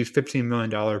 Like these $15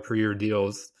 million per year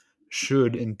deals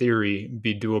should, in theory,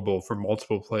 be doable for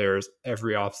multiple players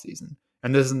every offseason.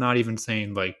 And this is not even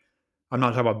saying like I'm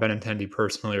not talking about Benintendi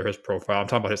personally or his profile. I'm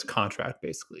talking about his contract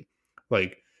basically.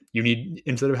 Like you need,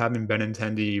 instead of having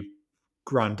Benintendi,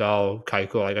 Grandal,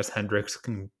 Keuchel, I guess Hendricks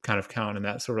can kind of count in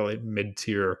that sort of like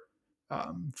mid-tier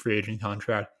free agent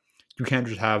contract. You can't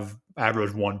just have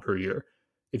average 1 per year.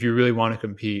 If you really want to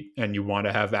compete and you want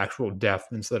to have actual depth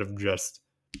instead of just,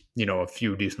 a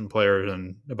few decent players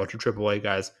and a bunch of AAA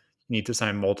guys, you need to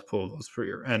sign multiple of those per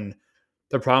year. And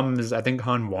the problem is, I think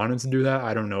Hahn wanted to do that.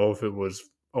 I don't know if it was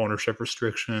ownership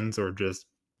restrictions or just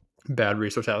bad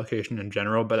resource allocation in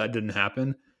general, but that didn't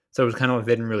happen. So it was kind of like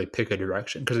they didn't really pick a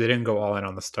direction because they didn't go all in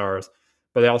on the stars,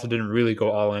 but they also didn't really go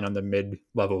all in on the mid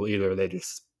level either. They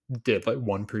just did like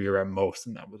 1 per year at most,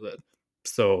 and that was it.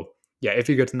 So yeah, if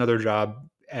he gets another job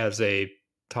as a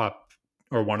top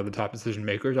or one of the top decision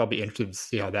makers, I'll be interested to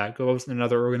see how that goes in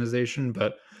another organization.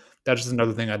 But that's just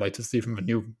another thing I'd like to see from a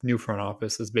new front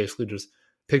office, is basically just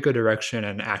pick a direction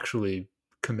and actually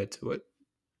commit to it.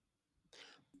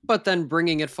 But then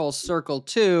bringing it full circle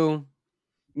too,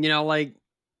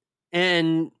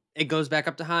 and it goes back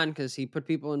up to Hahn because he put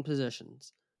people in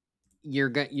positions.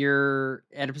 You're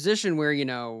at a position where,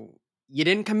 you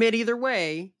didn't commit either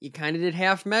way. You kind of did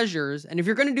half measures. And if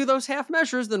you're going to do those half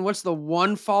measures, then what's the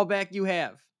one fallback you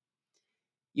have?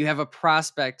 You have a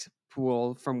prospect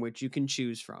pool from which you can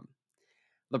choose from.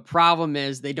 The problem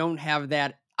is they don't have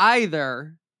that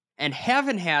either, and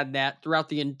haven't had that throughout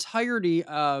the entirety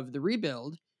of the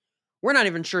rebuild. We're not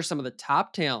even sure some of the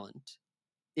top talent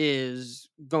is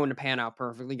going to pan out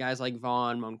perfectly. Guys like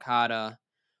Vaughn, Moncada,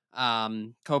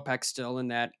 Kopech still in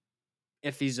that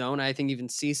iffy zone. I think even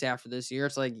Cease after this year,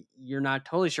 it's like you're not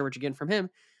totally sure what you're getting from him.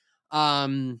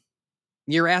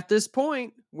 You're at this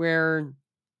point where,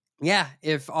 yeah,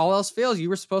 if all else fails, you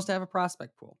were supposed to have a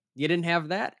prospect pool. You didn't have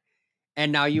that.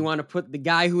 And now you want to put the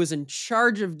guy who is in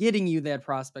charge of getting you that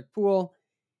prospect pool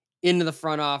into the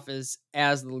front office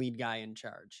as the lead guy in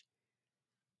charge.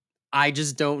 I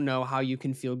just don't know how you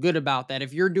can feel good about that.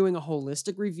 If you're doing a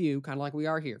holistic review, kind of like we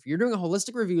are here, if you're doing a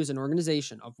holistic review as an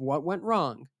organization of what went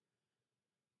wrong,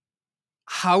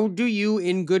 how do you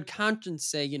in good conscience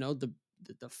say, the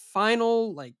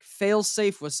final like fail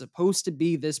safe was supposed to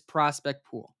be this prospect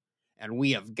pool, and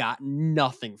we have gotten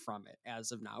nothing from it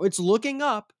as of now. It's looking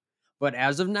up, but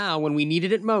as of now, when we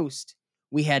needed it most,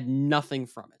 we had nothing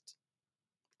from it.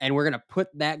 And we're going to put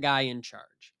that guy in charge.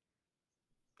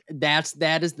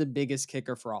 That is the biggest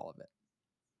kicker for all of it.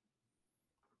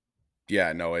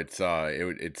 Yeah, no, it's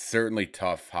certainly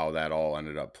tough how that all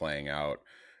ended up playing out.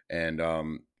 And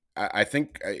I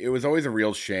think it was always a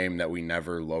real shame that we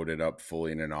never loaded up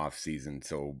fully in an off season.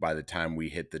 So by the time we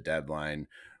hit the deadline,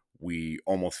 we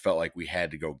almost felt like we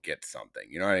had to go get something.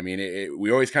 You know what I mean?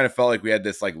 We always kind of felt like we had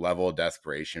this like level of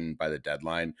desperation by the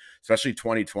deadline, especially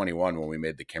 2021 when we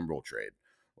made the Kimbrel trade.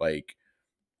 Like,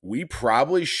 we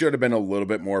probably should have been a little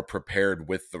bit more prepared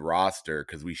with the roster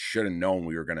because we should have known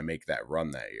we were going to make that run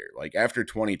that year. Like after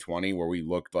 2020, where we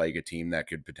looked like a team that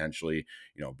could potentially,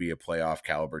 be a playoff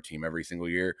caliber team every single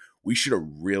year, we should have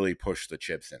really pushed the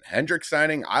chips in. Hendricks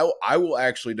signing, I will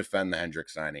actually defend the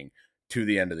Hendricks signing to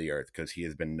the end of the earth because he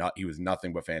was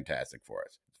nothing but fantastic for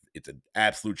us. It's an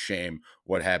absolute shame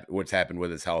what's happened with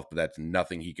his health, but that's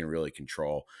nothing he can really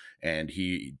control. And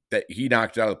he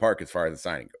knocked it out of the park as far as the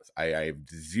signing goes. I have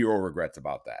zero regrets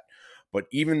about that. But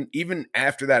even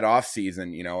after that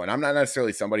offseason, and I'm not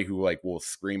necessarily somebody who like will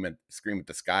scream at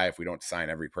the sky if we don't sign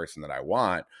every person that I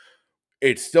want.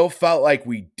 It still felt like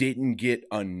we didn't get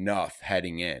enough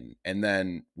heading in. And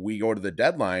then we go to the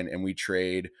deadline and we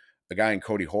trade a guy in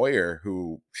Cody Hoyer,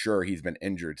 who, sure, he's been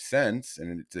injured since,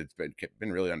 and it's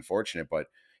been really unfortunate, but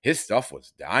his stuff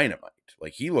was dynamite.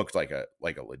 Like he looked like a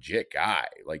legit guy.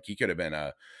 Like he could have been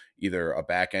either a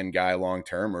back end guy long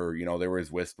term, or there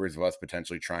was whispers of us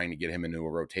potentially trying to get him into a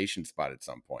rotation spot at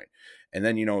some point. And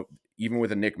then even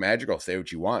with a Nick Madrigal, say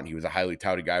what you want, he was a highly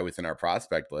touted guy within our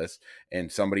prospect list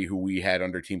and somebody who we had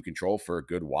under team control for a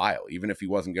good while. Even if he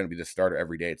wasn't going to be the starter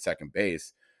every day at second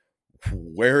base,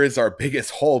 where is our biggest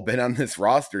hole been on this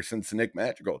roster since the Nick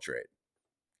Madrigal trade?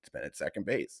 It's been at second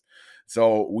base.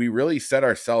 So we really set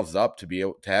ourselves up to be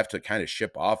able to have to kind of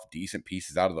ship off decent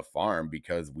pieces out of the farm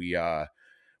because we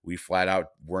flat out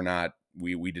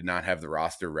we did not have the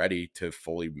roster ready to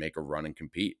fully make a run and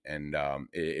compete. And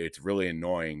it's really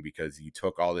annoying because you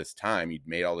took all this time, you'd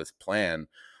made all this plan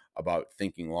about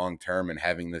thinking long term and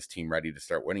having this team ready to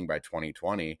start winning by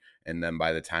 2020. And then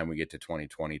by the time we get to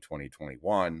 2020,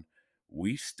 2021,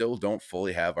 we still don't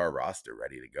fully have our roster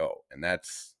ready to go. And that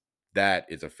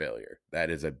is a failure. That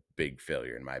is a big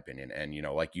failure in my opinion. And,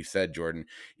 like you said, Jordan,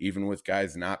 even with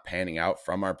guys not panning out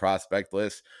from our prospect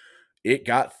list, it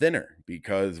got thinner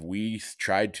because we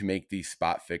tried to make these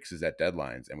spot fixes at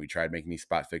deadlines and we tried making these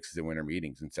spot fixes in winter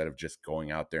meetings instead of just going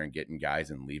out there and getting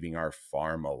guys and leaving our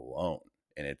farm alone.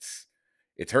 And it's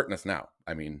hurting us now.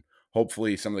 I mean,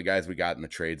 hopefully some of the guys we got in the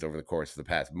trades over the course of the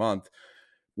past month,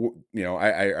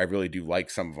 I really do like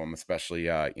some of them, especially,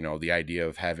 the idea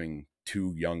of having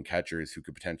two young catchers who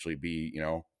could potentially be,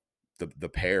 the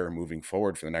pair moving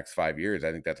forward for the next 5 years.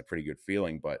 I think that's a pretty good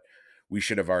feeling, but we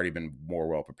should have already been more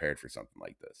well prepared for something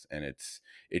like this. And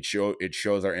it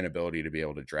shows our inability to be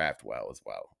able to draft well as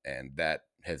well. And that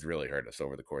has really hurt us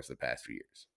over the course of the past few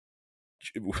years.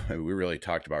 We really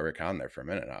talked about Rick Hahn there for a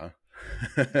minute, huh?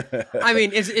 I mean,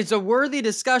 it's a worthy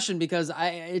discussion because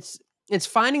it's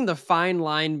finding the fine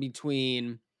line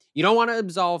between, you don't want to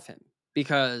absolve him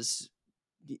because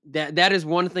that is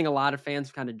one thing a lot of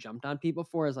fans kind of jumped on people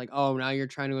for, is like, oh, now you're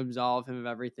trying to absolve him of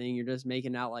everything. You're just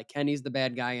making out like Kenny's the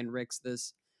bad guy and Rick's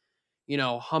this,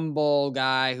 humble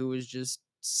guy who was just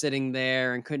sitting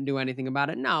there and couldn't do anything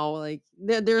about it. No, like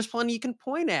there's plenty you can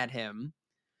point at him.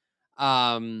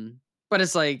 But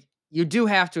it's like, you do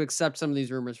have to accept some of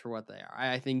these rumors for what they are.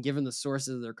 I think given the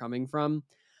sources they're coming from,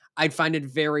 I'd find it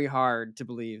very hard to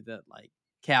believe that like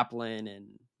Kaplan and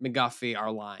McGuffey are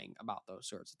lying about those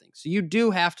sorts of things. So you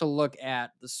do have to look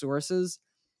at the sources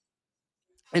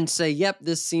and say, yep,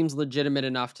 this seems legitimate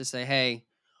enough to say, hey,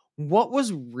 what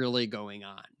was really going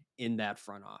on in that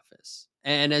front office?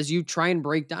 And as you try and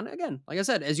break down, again, like I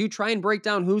said, as you try and break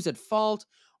down who's at fault,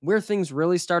 where things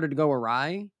really started to go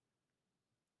awry,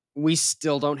 we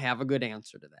still don't have a good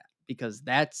answer to that because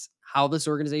that's how this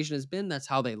organization has been. That's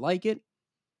how they like it.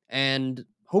 And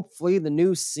hopefully the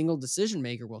new single decision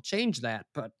maker will change that,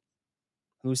 but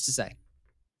who's to say?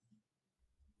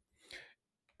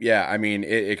 Yeah, I mean,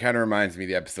 it kind of reminds me of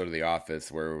the episode of The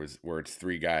Office where it's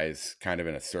three guys kind of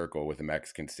in a circle with a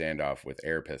Mexican standoff with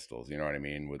air pistols. You know what I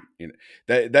mean? With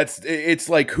it's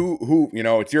like who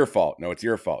it's your fault. No, it's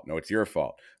your fault. No, it's your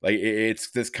fault. Like it's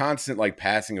this constant like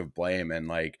passing of blame. And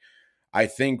like I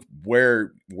think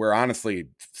where honestly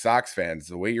Sox fans,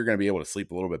 the way you're going to be able to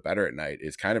sleep a little bit better at night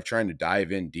is kind of trying to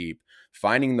dive in deep,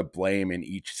 finding the blame in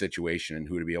each situation and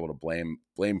who to be able to blame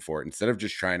for it instead of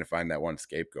just trying to find that one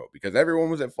scapegoat, because everyone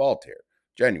was at fault here.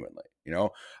 Genuinely,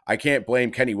 I can't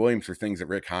blame Kenny Williams for things that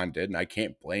Rick Hahn did, and I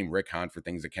can't blame Rick Hahn for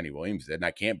things that Kenny Williams did, and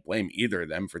I can't blame either of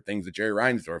them for things that Jerry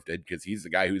Reinsdorf did because he's the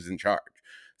guy who's in charge.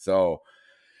 So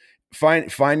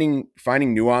finding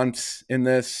nuance in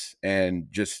this and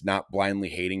just not blindly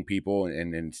hating people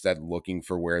and instead looking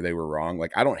for where they were wrong.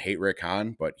 Like, I don't hate Rick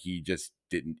Hahn, but he just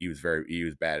didn't. He was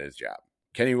bad at his job.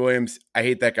 Kenny Williams, I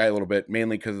hate that guy a little bit,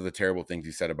 mainly because of the terrible things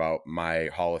he said about my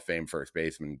Hall of Fame first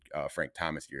baseman, Frank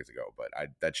Thomas, years ago. But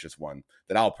that's just one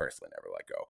that I'll personally never let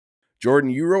go. Jordan,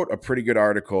 you wrote a pretty good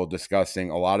article discussing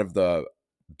a lot of the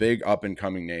big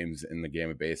up-and-coming names in the game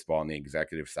of baseball on the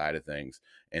executive side of things,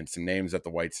 and some names that the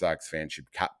White Sox fans should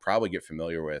probably get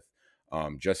familiar with,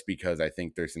 just because I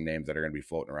think there's some names that are going to be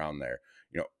floating around there.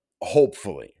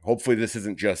 Hopefully this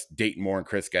isn't just Dayton Moore and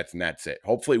Chris Getz and that's it.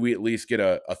 Hopefully we at least get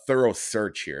a thorough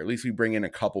search here. At least we bring in a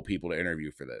couple people to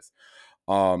interview for this.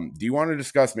 Do you want to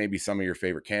discuss maybe some of your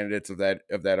favorite candidates of that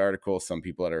article? Some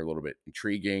people that are a little bit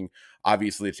intriguing.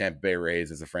 Obviously, the Tampa Bay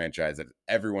Rays is a franchise that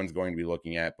everyone's going to be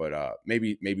looking at, but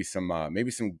maybe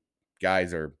some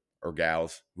guys or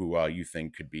gals who you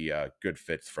think could be good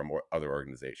fits from other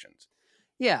organizations.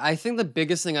 Yeah, I think the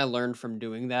biggest thing I learned from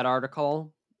doing that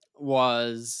article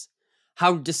was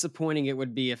how disappointing it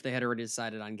would be if they had already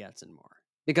decided on Getz and Moore,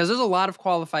 because there's a lot of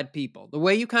qualified people. The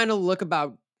way you kind of look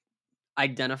about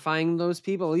identifying those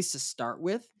people, at least to start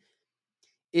with,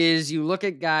 is you look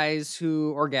at guys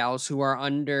or gals who are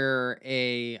under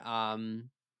a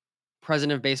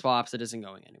president of baseball ops that isn't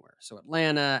going anywhere. So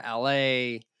Atlanta,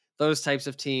 LA, those types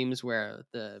of teams where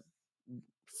the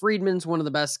Friedman's one of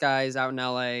the best guys out in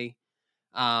LA.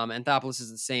 Anthopoulos is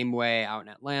the same way out in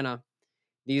Atlanta.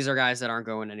 These are guys that aren't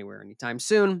going anywhere anytime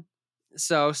soon.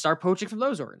 So start poaching from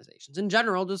those organizations. In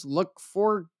general, just look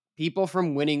for people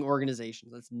from winning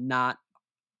organizations. That's not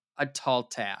a tall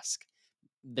task.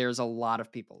 There's a lot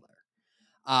of people there.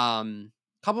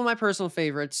 couple of my personal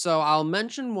favorites. So I'll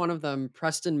mention one of them,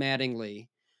 Preston Mattingly,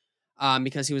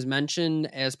 because he was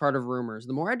mentioned as part of rumors.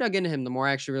 The more I dug into him, the more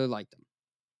I actually really liked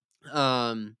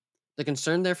him. The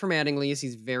concern there for Mattingly is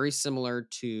he's very similar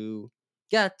to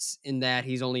Getz in that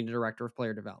he's only the director of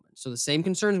player development. So the same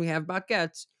concerns we have about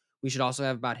Getz, we should also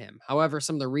have about him. However,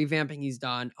 some of the revamping he's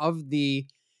done of the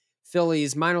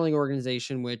Phillies minor league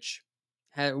organization, which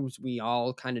we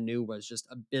all kind of knew was just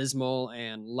abysmal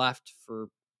and left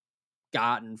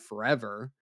forgotten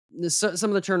forever. Some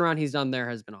of the turnaround he's done there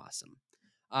has been awesome.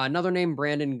 Another name,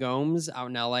 Brandon Gomes, out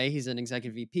in LA. He's an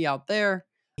executive VP out there.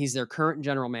 He's their current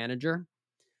general manager.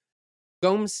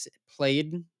 Gomes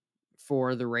played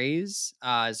for the Rays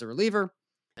as a reliever,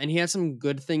 and he had some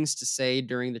good things to say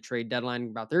during the trade deadline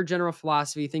about their general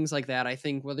philosophy, things like that. I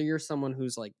think whether you're someone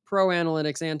who's like pro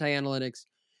analytics, anti analytics,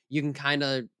 you can kind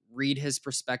of read his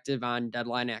perspective on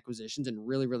deadline acquisitions and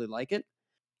really, really like it.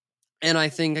 And I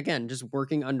think, again, just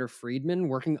working under Friedman,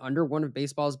 working under one of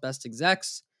baseball's best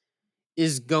execs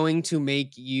is going to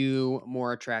make you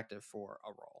more attractive for a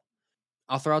role.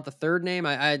 I'll throw out the third name.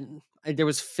 There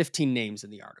was 15 names in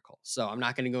the article, so I'm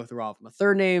not going to go through all of them. A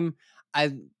third name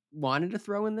I wanted to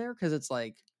throw in there because it's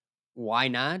like, why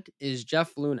not? Is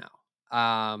Jeff Lunau,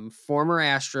 former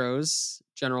Astros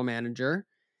general manager.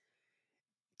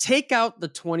 Take out the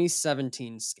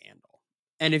 2017 scandal,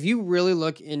 and if you really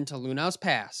look into Lunau's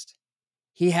past,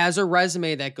 he has a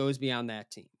resume that goes beyond that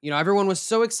team. Everyone was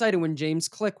so excited when James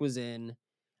Click was in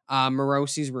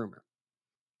Morosi's rumor,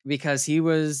 because he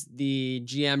was the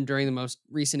GM during the most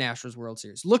recent Astros World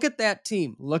Series. Look at that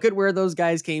team. Look at where those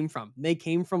guys came from. They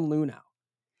came from Lunau.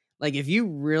 Like, if you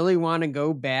really want to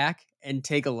go back and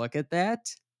take a look at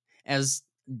that, as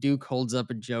Duke holds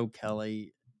up a Joe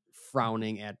Kelly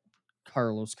frowning at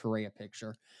Carlos Correa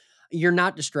picture, you're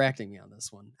not distracting me on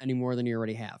this one any more than you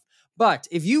already have. But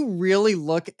if you really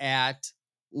look at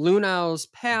Lunau's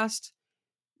past,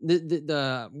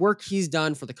 the work he's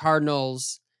done for the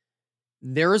Cardinals,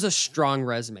 there is a strong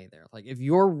resume there. Like, if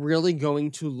you're really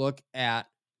going to look at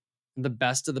the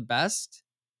best of the best,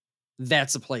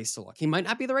 that's a place to look. He might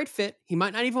not be the right fit. He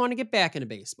might not even want to get back into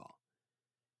baseball.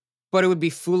 But it would be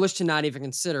foolish to not even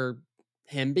consider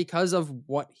him because of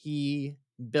what he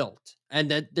built.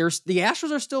 And that the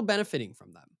Astros are still benefiting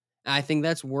from them. And I think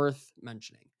that's worth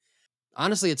mentioning.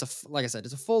 Honestly, like I said,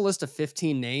 it's a full list of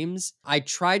 15 names. I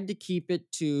tried to keep it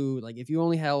to, like, if you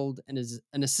only held an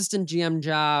assistant GM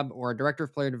job or a director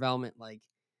of player development, like,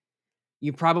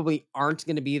 you probably aren't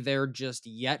going to be there just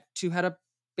yet to head up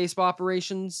baseball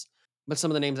operations. But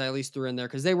some of the names I at least threw in there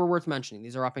because they were worth mentioning.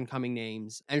 These are up and coming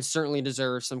names and certainly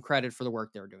deserve some credit for the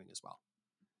work they're doing as well.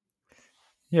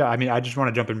 Yeah, I mean, I just want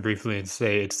to jump in briefly and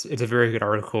say it's a very good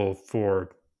article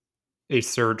for a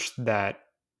search that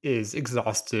is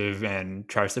exhaustive and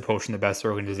tries to poach in the best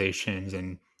organizations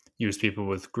and use people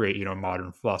with great,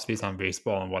 modern philosophies on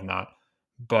baseball and whatnot.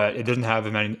 But it doesn't have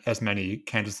as many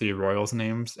Kansas City Royals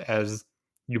names as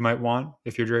you might want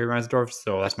if you're Jerry Reinsdorf.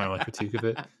 So that's my only critique of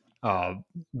it.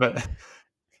 But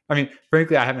I mean,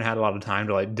 frankly, I haven't had a lot of time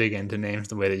to like dig into names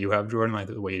the way that you have, Jordan, like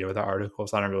the way you did with the article.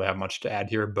 So I don't really have much to add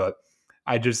here. But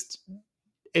I just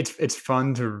it's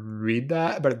fun to read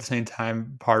that, but at the same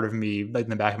time, part of me, like in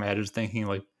the back of my head, is thinking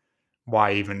like,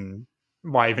 why even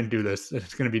do this?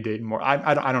 It's going to be dating more.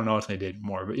 I don't know. It's going to date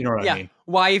more, but you know what I mean.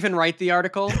 Why even write the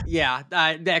article? Yeah,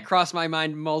 that crossed my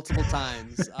mind multiple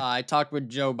times. I talked with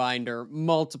Joe Binder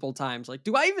multiple times. Like,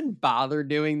 do I even bother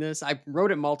doing this? I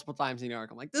wrote it multiple times in the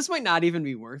article. I'm like, this might not even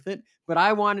be worth it, but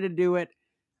I wanted to do it,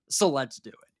 so let's do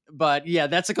it. But yeah,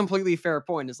 that's a completely fair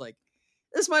point. It's like,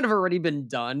 this might have already been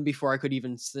done before I could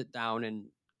even sit down and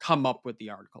come up with the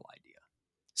article idea.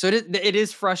 So it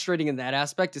is frustrating in that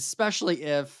aspect, especially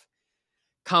if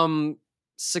come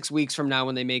 6 weeks from now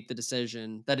when they make the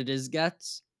decision that it is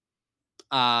Getz,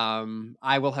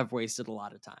 I will have wasted a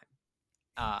lot of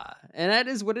time. And that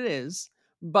is what it is.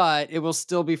 But it will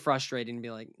still be frustrating to be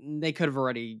like, they could have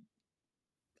already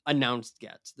announced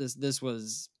Getz. This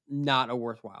was not a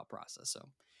worthwhile process. So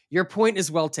your point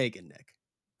is well taken, Nick.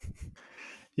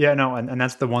 Yeah, no, and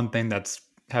that's the one thing that's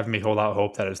having me hold out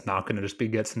hope that it's not going to just be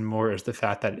Getz anymore is the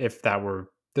fact that if that were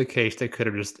the case, they could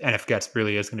have just, and if Getz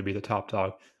really is going to be the top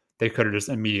dog, they could have just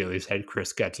immediately said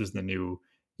Chris Getz is the new,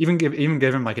 even give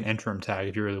him like an interim tag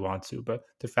if you really want to. But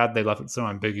the fact they left it so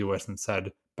ambiguous and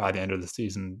said by the end of the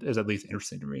season is at least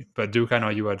interesting to me. But Duke, I know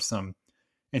you had some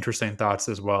interesting thoughts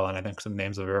as well, and I think some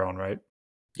names of your own, right?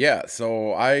 Yeah,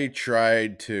 so I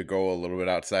tried to go a little bit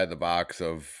outside the box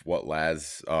of what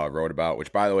Laz wrote about,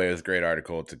 which, by the way, is a great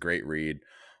article. It's a great read.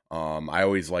 I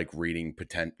always like reading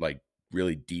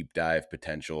really deep dive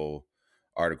potential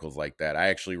articles like that. I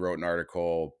actually wrote an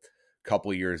article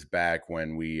couple of years back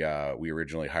when we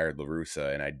originally hired La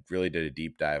Russa, and I really did a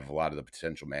deep dive of a lot of the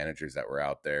potential managers that were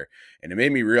out there, and it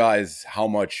made me realize how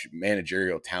much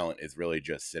managerial talent is really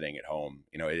just sitting at home.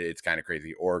 It's kind of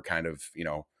crazy, or kind of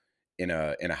in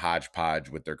a hodgepodge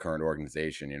with their current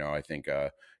organization. I think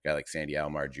a guy like Sandy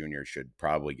Alomar Jr. should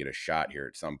probably get a shot here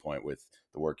at some point with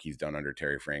the work he's done under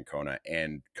Terry Francona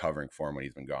and covering for him when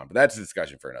he's been gone. But that's a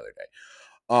discussion for another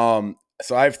day.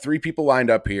 So I have 3 people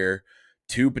lined up here,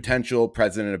 2 potential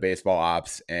president of baseball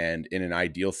ops, and in an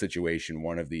ideal situation,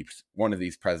 one of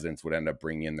these presidents would end up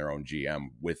bringing in their own GM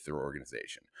with their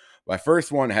organization. My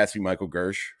first one has to be Michael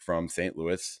Gersh from St.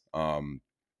 Louis.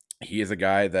 He is a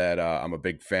guy that I'm a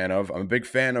big fan of. I'm a big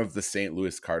fan of the St.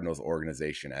 Louis Cardinals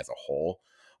organization as a whole.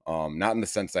 Not in the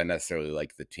sense that I necessarily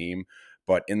like the team,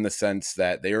 but in the sense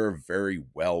that they are a very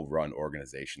well-run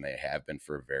organization. They have been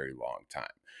for a very long time.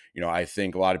 I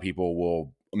think a lot of people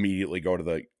will immediately go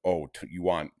to you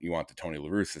want the Tony La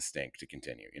Russa stink to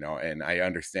continue, and I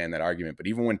understand that argument. But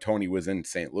even when Tony was in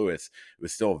St. Louis, it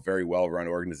was still a very well-run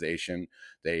organization.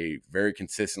 They very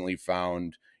consistently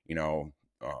found,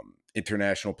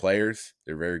 international players.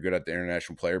 They're very good at the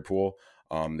international player pool.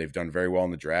 They've done very well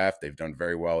in the draft. They've done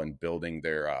very well in building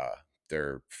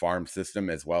their farm system,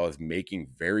 as well as making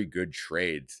very good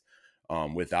trades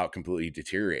without completely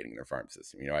deteriorating their farm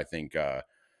system.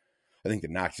 I think they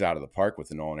knocked it out of the park with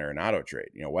the Nolan Arenado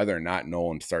trade. Whether or not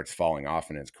Nolan starts falling off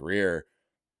in his career,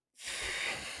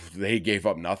 they gave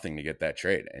up nothing to get that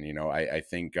trade. And, I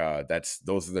think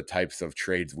those are the types of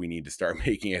trades we need to start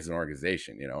making as an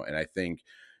organization, and I think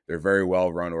they're a very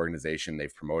well-run organization.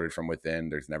 They've promoted from within.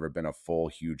 There's never been a full,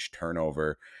 huge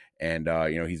turnover. And,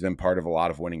 he's been part of a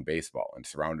lot of winning baseball and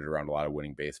surrounded around a lot of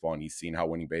winning baseball. And he's seen how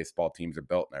winning baseball teams are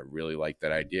built. And I really like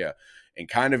that idea. And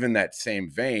kind of in that same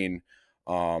vein,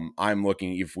 I'm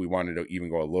looking, if we wanted to even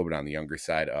go a little bit on the younger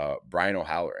side, Brian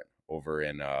O'Halloran over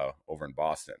in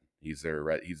Boston. He's their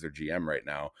GM right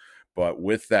now. But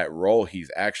with that role,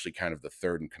 he's actually kind of the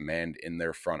third in command in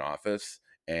their front office.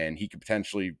 And he could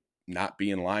potentially not be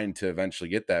in line to eventually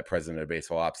get that president of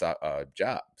baseball ops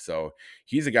job. So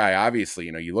he's a guy, obviously,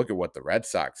 you look at what the Red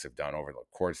Sox have done over the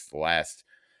course of the last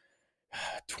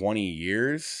 20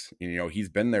 years, he's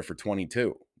been there for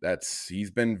 22.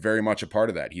 He's been very much a part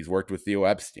of that. He's worked with Theo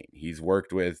Epstein. He's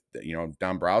worked with,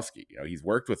 Dombrowski. He's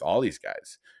worked with all these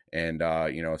guys. And,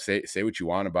 say what you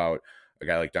want about a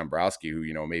guy like Dombrowski,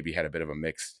 who, maybe had a bit of a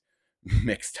mixed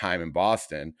time in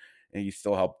Boston, and he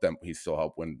still helped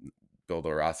build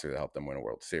a roster that helped them win a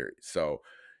World Series. So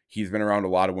he's been around a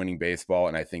lot of winning baseball,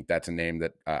 and I think that's a name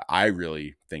that I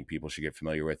really think people should get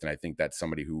familiar with. And I think that's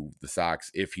somebody who the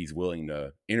Sox, if he's willing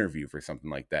to interview for something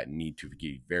like that, need to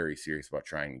be very serious about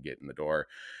trying to get in the door.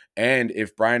 And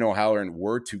if Brian O'Halloran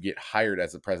were to get hired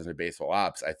as the president of baseball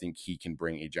ops, I think he can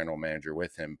bring a general manager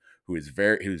with him who's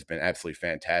been absolutely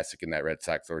fantastic in that Red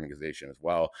Sox organization as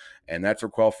well. And that's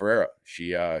Raquel Ferreira.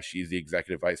 She's the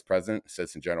executive vice president,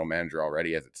 assistant general manager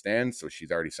already as it stands. So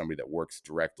she's already somebody that works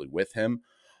directly with him.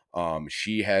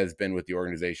 She has been with the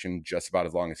organization just about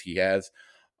as long as he has.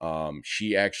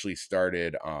 She actually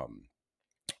started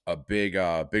a big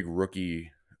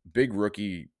rookie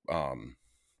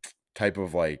type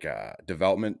of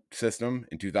development system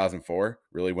in 2004,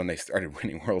 really when they started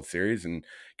winning World Series, and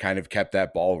kind of kept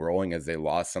that ball rolling as they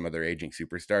lost some of their aging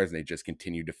superstars, and they just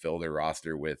continued to fill their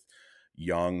roster with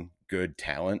young, good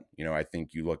talent. I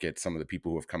think you look at some of the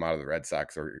people who have come out of the Red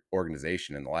Sox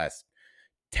organization in the last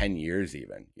 10 years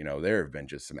even, there have been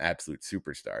just some absolute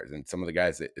superstars, and some of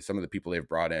the people they've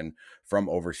brought in from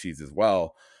overseas as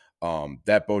well.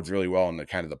 That bodes really well in the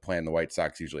kind of the plan the White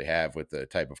Sox usually have with the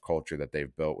type of culture that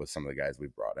they've built with some of the guys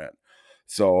we've brought in.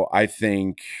 So I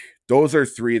think those are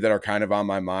 3 that are kind of on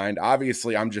my mind.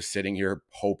 Obviously, I'm just sitting here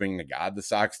hoping to God the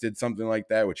Sox did something like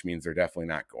that, which means they're definitely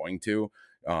not going to.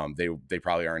 They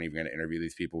probably aren't even going to interview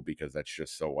these people because that's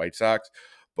just so White Sox.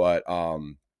 But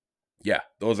yeah,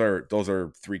 those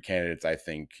are 3 candidates, I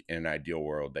think, in an ideal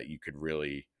world that you could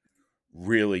really,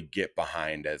 really get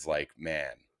behind as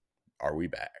man, are we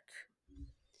back?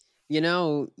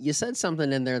 You said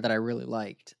something in there that I really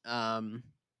liked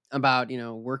about,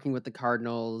 working with the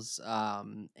Cardinals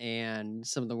and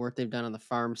some of the work they've done on the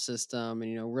farm system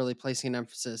and, really placing an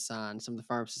emphasis on some of the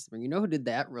farm system. And who did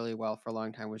that really well for a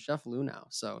long time was Jeff Luhnow.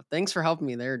 So thanks for helping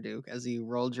me there, Duke, as you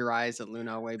rolled your eyes at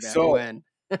Luhnow way back when.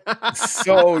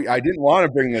 So I didn't want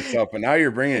to bring this up, but now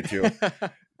you're bringing it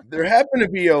to. There happened to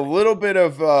be a little bit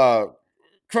of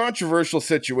controversial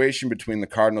situation between the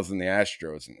Cardinals and the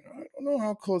Astros, and I don't know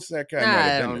how close that guy might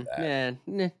have been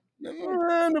to that.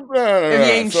 If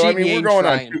you ain't So I cheating, mean, we're going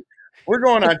on. We're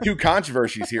going on 2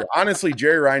 controversies here. Honestly,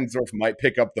 Jerry Reinsdorf might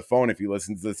pick up the phone if he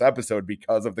listens to this episode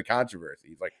because of the controversy.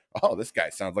 He's like, "Oh, this guy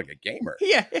sounds like a gamer."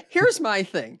 Yeah, here's my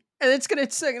thing. And it's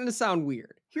gonna sound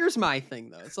weird. Here's my thing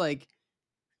though. It's like,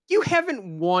 you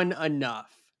haven't won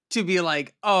enough to be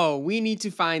like, oh, we need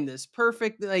to find this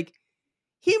perfect. Like,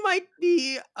 he might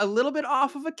be a little bit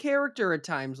off of a character at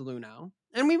times, Luno.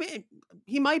 And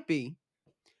he might be.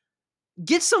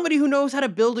 Get somebody who knows how to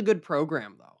build a good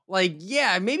program, though. Like,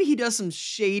 yeah, maybe he does some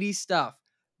shady stuff,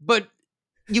 but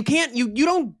you can't. You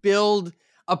don't build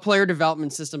a player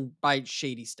development system by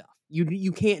shady stuff.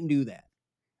 You can't do that.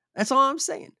 That's all I'm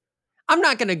saying. I'm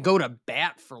not gonna go to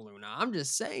bat for Luna. I'm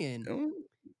just saying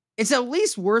it's at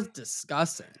least worth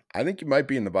discussing. I think you might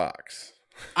be in the box.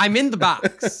 I'm in the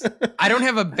box. I don't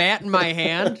have a bat in my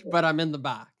hand, but I'm in the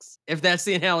box. If that's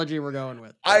the analogy we're going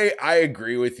with. I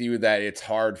agree with you that it's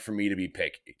hard for me to be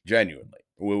picky, genuinely,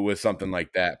 with something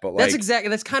like that. But like,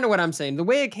 that's kind of what I'm saying. The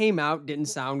way it came out didn't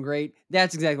sound great.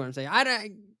 That's exactly what I'm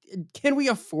saying. Can we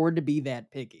afford to be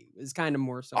that picky? It's kind of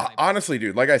more so. Honestly,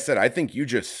 dude, like I said, I think you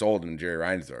just sold him Jerry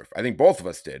Reinsdorf. I think both of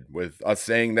us did, with us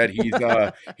saying that he's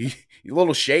he's a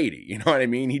little shady. You know what I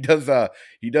mean? He does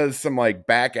some like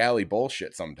back alley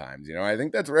bullshit sometimes. You know, I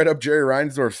think that's right up Jerry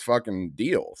Reinsdorf's fucking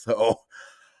deal. So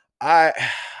I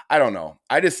don't know.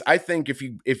 I think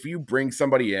if you bring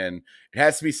somebody in, it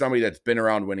has to be somebody that's been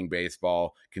around winning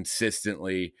baseball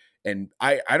consistently. And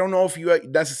I don't know if you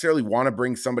necessarily want to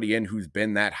bring somebody in who's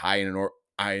been that high in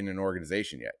an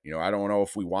organization yet. You know, I don't know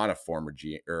if we want a former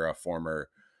a former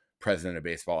president of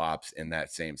baseball ops in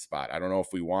that same spot. I don't know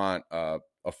if we want a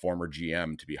former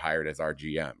GM to be hired as our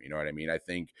GM. You know what I mean? I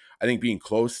think being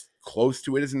close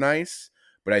to it is nice,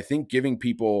 but I think giving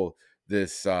people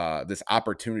this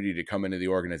opportunity to come into the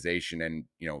organization and,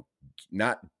 you know,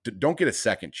 don't get a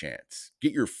second chance,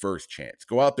 get your first chance,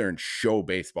 go out there and show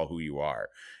baseball who you are.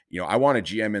 You know, I want a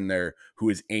GM in there who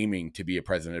is aiming to be a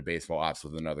president of baseball ops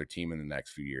with another team in the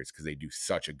next few years, because they do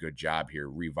such a good job here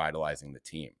revitalizing the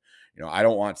team. You know, I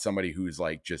don't want somebody who's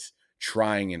like just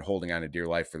trying and holding on to dear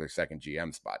life for their second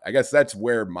GM spot. I guess that's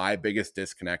where my biggest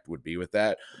disconnect would be with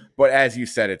that. But as you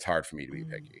said, it's hard for me to be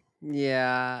picky.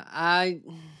 Yeah,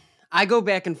 I go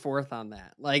back and forth on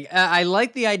that. Like, I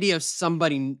like the idea of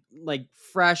somebody like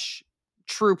fresh,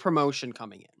 true promotion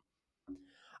coming in.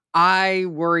 I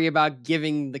worry about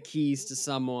giving the keys to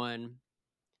someone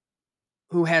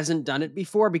who hasn't done it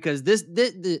before, because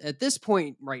at this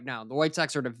point right now, the White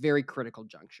Sox are at a very critical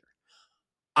juncture.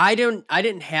 I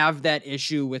didn't have that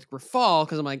issue with Grifol,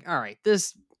 because I'm like, all right,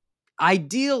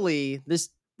 ideally this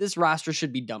roster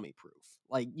should be dummy proof.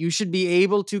 Like, you should be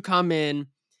able to come in,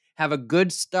 have a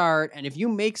good start, and if you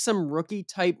make some rookie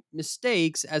type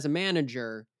mistakes as a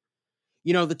manager,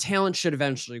 you know, the talent should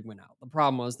eventually win out. The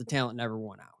problem was the talent never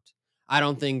won out. I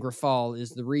don't think Grifol is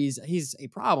the reason. He's a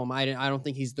problem. I don't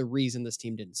think he's the reason this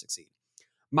team didn't succeed.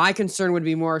 My concern would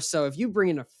be more so if you bring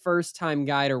in a first-time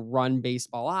guy to run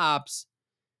baseball ops,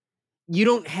 you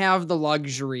don't have the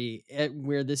luxury at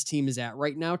where this team is at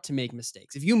right now to make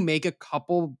mistakes. If you make a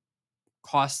couple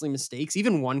costly mistakes,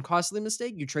 even one costly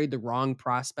mistake, you trade the wrong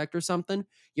prospect or something,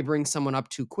 you bring someone up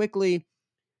too quickly,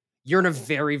 you're in a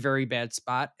very, very bad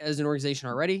spot as an organization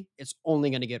already. It's only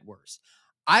going to get worse.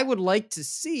 I would like to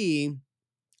see,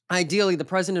 ideally, the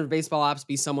president of baseball ops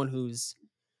be someone who's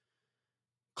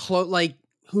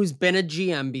who's been a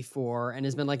GM before and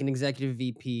has been like an executive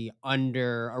VP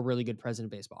under a really good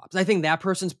president of baseball ops. I think that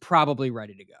person's probably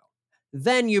ready to go.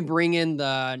 Then you bring in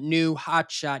the new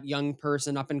hotshot young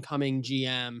person, up and coming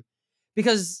GM,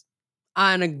 because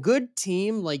on a good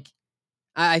team, like,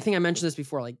 I think I mentioned this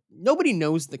before, like, nobody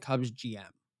knows the Cubs GM.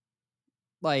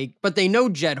 Like, but they know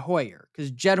Jed Hoyer,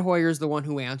 because Jed Hoyer is the one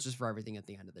who answers for everything at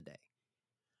the end of the day.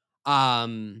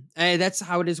 And that's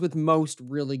how it is with most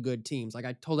really good teams. Like,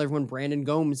 I told everyone Brandon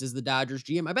Gomes is the Dodgers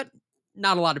GM. I bet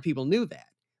not a lot of people knew that.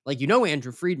 Like, you know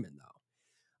Andrew Friedman,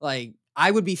 though. Like,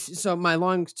 I would be, so my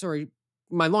long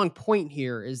point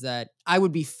here is that I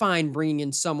would be fine bringing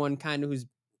in someone kind of who's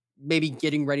maybe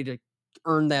getting ready to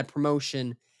earn that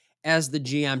promotion as the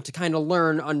GM, to kind of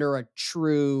learn under a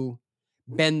true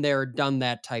been there, done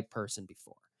that type person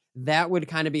before. That would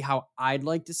kind of be how I'd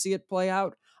like to see it play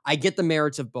out. I get the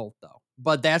merits of both, though,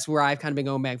 but that's where I've kind of been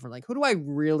going back for, like, who do I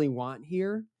really want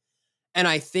here? And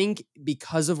I think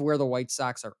because of where the White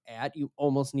Sox are at, you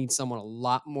almost need someone a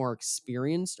lot more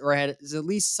experienced, or has at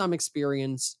least some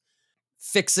experience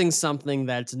fixing something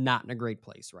that's not in a great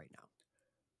place right now.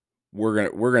 We're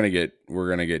gonna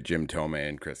get Jim Thome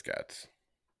and Chris Getz,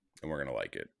 and we're gonna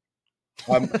like it.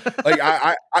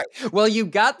 Like well, you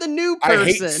got the new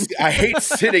person. I hate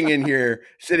sitting here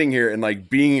and like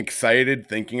being excited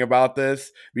thinking about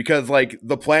this, because like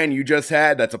the plan you just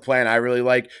had, that's a plan I really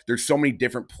like. There's so many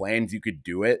different plans you could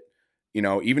do it. You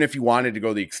know, even if you wanted to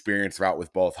go the experience route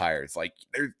with both hires, like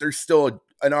there's still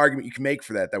an argument you can make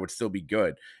for that would still be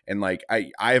good. And like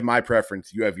I have my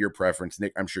preference, you have your preference,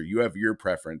 Nick. I'm sure you have your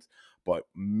preference, but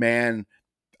man,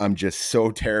 I'm just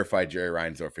so terrified Jerry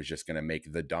Reinsdorf is just going to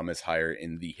make the dumbest hire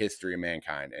in the history of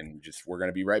mankind, and just we're going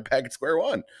to be right back at square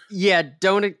one. Yeah,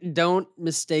 don't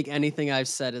mistake anything I've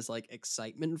said as like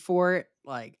excitement for it.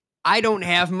 Like, I don't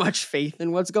have much faith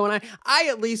in what's going on. I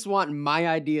at least want my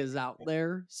ideas out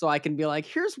there so I can be like,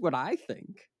 here's what I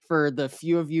think. For the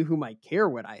few of you who might care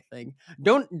what I think,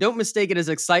 don't mistake it as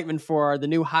excitement for the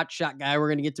new hotshot guy we're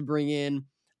going to get to bring in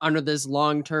under this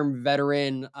long-term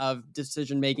veteran of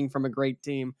decision making from a great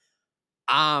team.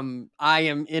 I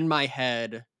am in my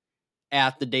head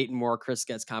at the Dayton Moore Chris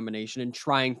Getz combination and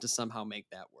trying to somehow make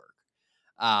that work.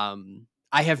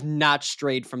 I have not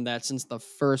strayed from that since the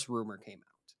first rumor came out.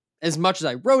 As much as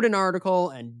I wrote an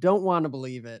article and don't want to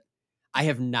believe it, I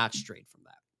have not strayed from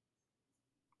that.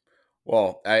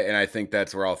 Well, I think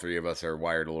that's where all three of us are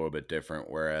wired a little bit different.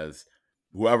 Whereas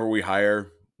whoever we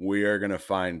hire, we are going to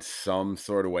find some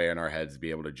sort of way in our heads to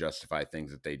be able to justify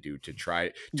things that they do, to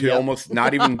try to almost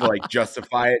not even like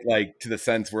justify it, like to the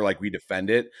sense where like we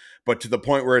defend it, but to the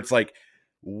point where it's like,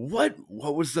 what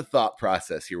was the thought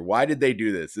process here? Why did they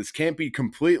do this? This can't be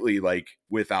completely like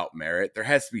without merit. There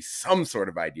has to be some sort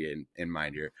of idea in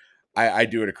mind here. I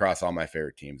do it across all my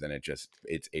favorite teams, and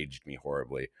it's aged me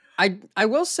horribly. I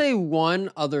will say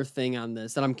one other thing on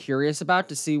this that I'm curious about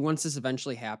to see once this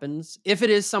eventually happens. If it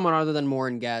is someone other than Moore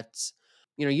and Getz,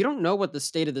 you know, you don't know what the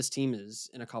state of this team is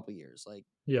in a couple years. Like,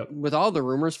 with all the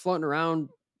rumors floating around,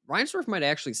 Reinsdorf might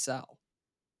actually sell.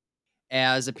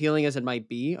 As appealing as it might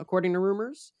be, according to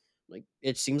rumors, like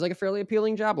it seems like a fairly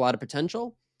appealing job, a lot of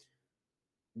potential.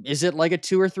 Is it like a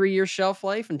 2 or 3 year shelf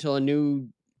life until a new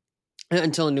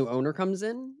owner comes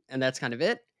in, and that's kind of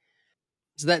it?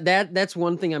 So that's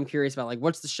one thing I'm curious about. Like,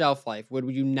 what's the shelf life? Would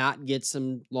you not get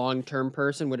some long-term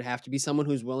person? Would it have to be someone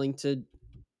who's willing to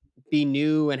be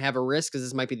new and have a risk, because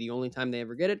this might be the only time they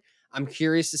ever get it? I'm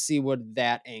curious to see what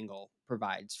that angle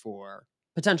provides for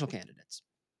potential candidates.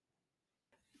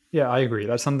 Yeah, I agree.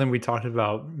 That's something we talked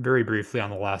about very briefly on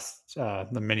the last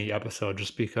the mini episode,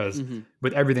 just because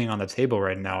with everything on the table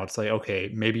right now, it's like,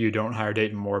 okay, maybe you don't hire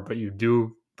Dayton Moore, but you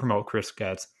do promote Chris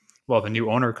Getz. Well, if a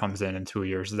new owner comes in 2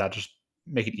 years, does that just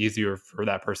make it easier for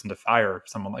that person to fire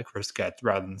someone like Chris Getz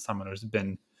rather than someone who's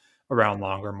been around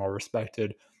longer, more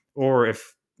respected? Or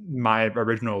if my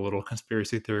original little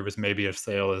conspiracy theory was maybe a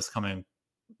sale is coming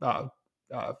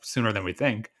sooner than we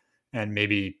think, and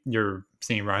maybe you're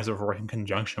seeing Reinsdorf work in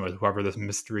conjunction with whoever this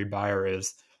mystery buyer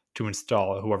is to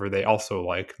install whoever they also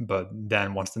like. But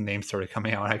then once the names started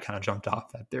coming out, I kind of jumped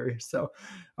off that theory. So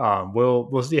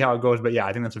we'll see how it goes. But yeah,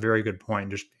 I think that's a very good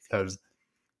point, just because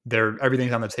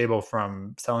everything's on the table,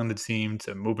 from selling the team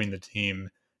to moving the team,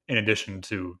 in addition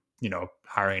to, you know,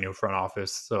 hiring a new front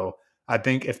office. So I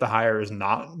think if the hire is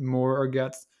not Moore or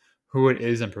Getz, who it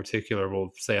is in particular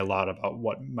will say a lot about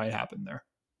what might happen there.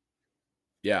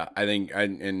 Yeah, I think,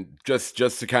 and just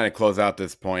to kind of close out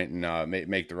this point and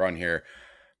make the run here,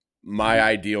 my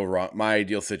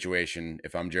ideal situation,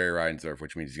 if I'm Jerry Reinsdorf,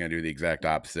 which means he's going to do the exact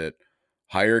opposite,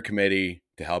 hire a committee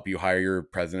to help you hire your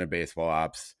president of baseball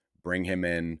ops, bring him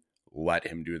in, let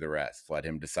him do the rest, let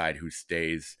him decide who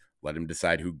stays, let him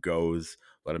decide who goes,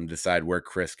 let him decide where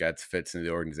Chris Getz fits into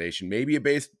the organization. Maybe a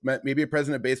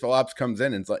president of baseball ops comes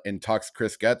in and talks to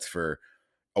Chris Getz for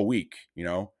a week, you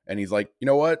know, and he's like, you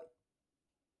know what?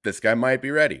 This guy might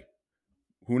be ready.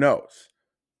 Who knows?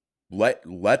 Let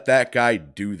that guy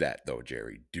do that, though,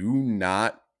 Jerry. Do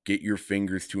not get your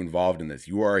fingers too involved in this.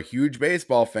 You are a huge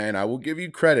baseball fan. I will give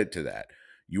you credit to that.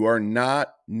 You are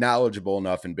not knowledgeable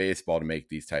enough in baseball to make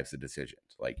these types of decisions.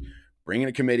 Like, bring in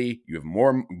a committee. You have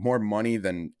more money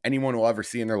than anyone will ever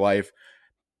see in their life.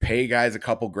 Pay guys a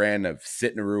couple grand to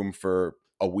sit in a room for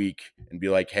a week and be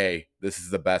like, hey, this is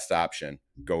the best option.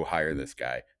 Go hire this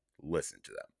guy. Listen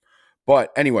to them.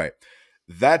 But anyway,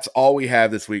 that's all we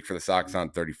have this week for the Sox on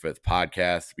 35th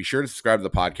podcast. Be sure to subscribe to the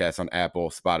podcast on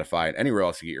Apple, Spotify, and anywhere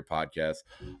else you get your podcasts.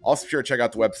 Also, be sure to check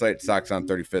out the website,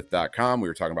 soxon35th.com. We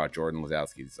were talking about Jordan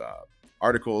Lazowski's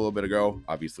article a little bit ago.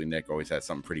 Obviously, Nick always has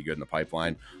something pretty good in the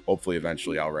pipeline. Hopefully,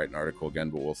 eventually, I'll write an article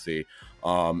again, but we'll see.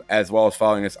 As well as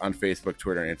following us on Facebook,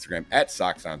 Twitter, and Instagram at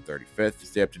SoxOn35th to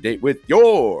stay up to date with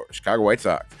your Chicago White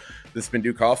Sox. This has been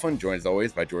Duke Coughlin, joined as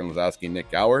always by Jordan Lazowski and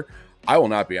Nik Gaur. I will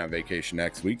not be on vacation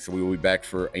next week, so we will be back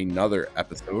for another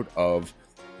episode of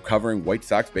covering White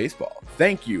Sox baseball.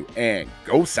 Thank you, and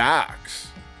go Sox!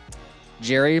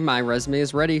 Jerry, my resume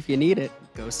is ready if you need it.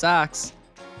 Go Sox.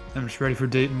 I'm just ready for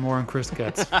Dayton Moore and Chris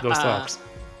Getz. Go Sox.